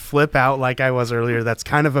not going to flip out like I was earlier. That's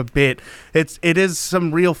kind of a bit. It is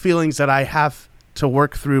some real feelings that I have to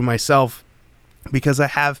work through myself, because I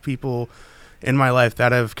have people in my life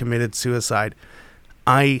that have committed suicide.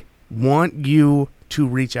 I want you to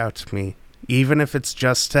reach out to me, even if it's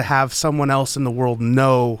just to have someone else in the world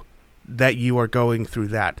know that you are going through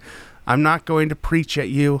that. I'm not going to preach at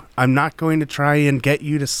you. I'm not going to try and get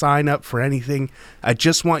you to sign up for anything. I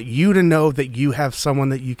just want you to know that you have someone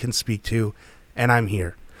that you can speak to, and I'm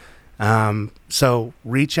here. So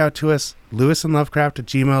reach out to us,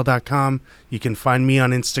 lewisandlovecraft@gmail.com. You can find me on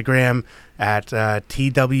Instagram at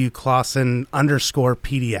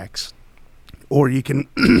twclawson_PDX. Or you can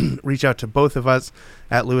reach out to both of us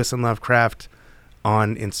at Lewis and Lovecraft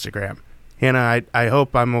on Instagram. Hannah, I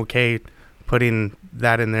hope I'm okay putting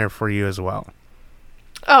that in there for you as well.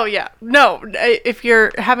 Oh, yeah. No, if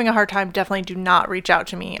you're having a hard time, definitely do not reach out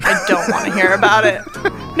to me. I don't want to hear about it.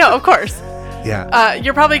 No, of course. Yeah.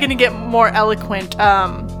 You're probably going to get more eloquent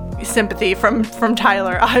sympathy from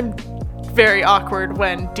Tyler. I'm very awkward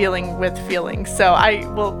when dealing with feelings, so I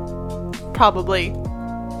will probably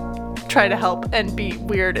try to help and be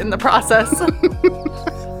weird in the process.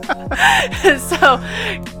 So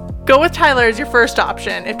go with Tyler as your first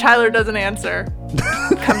option. If Tyler doesn't answer,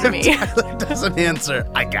 come to me. If Tyler doesn't answer,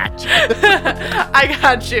 I got you. I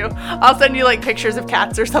got you. I'll send you like pictures of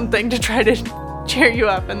cats or something to try to cheer you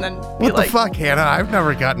up, and then be What like, the fuck, Hannah? I've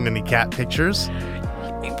never gotten any cat pictures.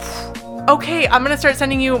 okay, I'm gonna start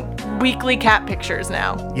sending you weekly cat pictures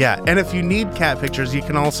now. Yeah, and if you need cat pictures, you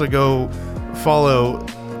can also go follow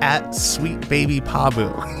at Sweet Baby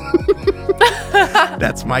Pabu.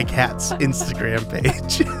 That's my cat's Instagram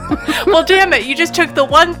page. Well, damn it, you just took the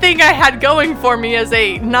one thing I had going for me as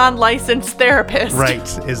a non-licensed therapist. Right,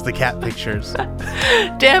 is the cat pictures.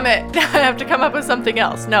 Damn it, I have to come up with something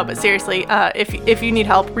else. No, but seriously, if you need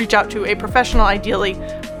help, reach out to a professional ideally,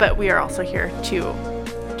 but we are also here to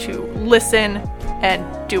listen and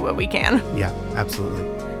do what we can. Yeah, absolutely.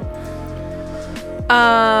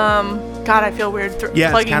 God, I feel weird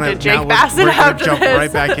Yeah, plugging it's to Jake now Bassett we're gonna after jump this.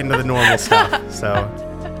 right back into the normal stuff. So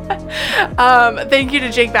Thank you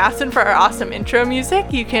to Jake Basson for our awesome intro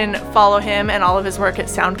music. You can follow him and all of his work at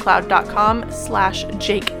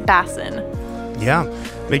soundcloud.com/Jake Basson. yeah,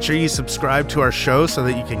 make sure you subscribe to our show so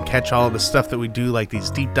that you can catch all of the stuff that we do, like these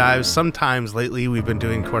deep dives. Sometimes lately we've been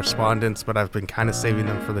doing correspondence, but I've been kind of saving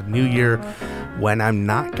them for the new year when I'm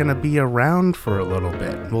not going to be around for a little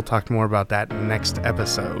bit. We'll talk more about that next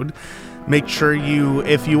episode. Make sure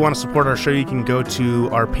if you want to support our show, you can go to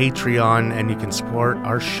our Patreon and you can support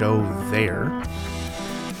our show there.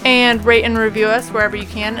 And rate and review us wherever you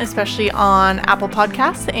can, especially on Apple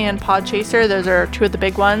Podcasts and Podchaser. Those are two of the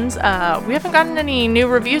big ones. We haven't gotten any new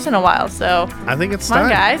reviews in a while, so I think it's come on,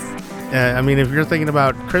 time. guys. I mean, if you're thinking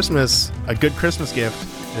about Christmas, a good Christmas gift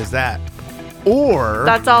is that. Or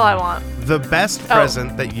That's all I want. the best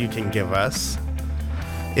present that you can give us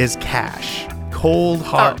is cash. Cold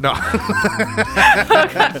hard. No.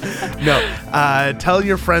 No. Tell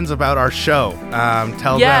your friends about our show.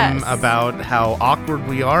 Tell them about how awkward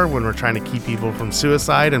we are when we're trying to keep people from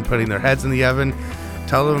suicide and putting their heads in the oven.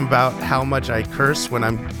 Tell them about how much I curse when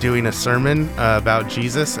I'm doing a sermon about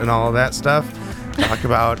Jesus and all of that stuff. Talk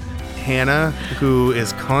about Hannah, who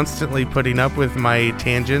is constantly putting up with my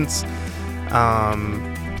tangents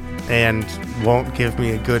and won't give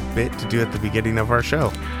me a good bit to do at the beginning of our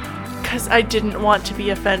show. Because I didn't want to be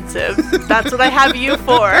offensive. That's what I have you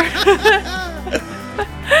for.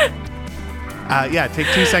 Yeah, take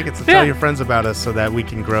 2 seconds to tell your friends about us so that we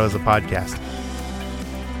can grow as a podcast.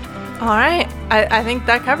 All right. I think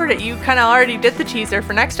that covered it. You kind of already did the teaser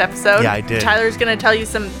for next episode. Yeah, I did. Tyler's going to tell you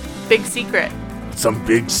some big secret. Some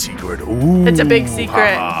big secret. Ooh. It's a big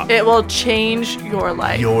secret. Ha. It will change your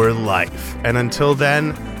life. Your life. And until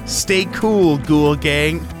then, stay cool, Ghoul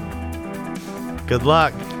Gang. Good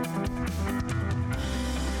luck.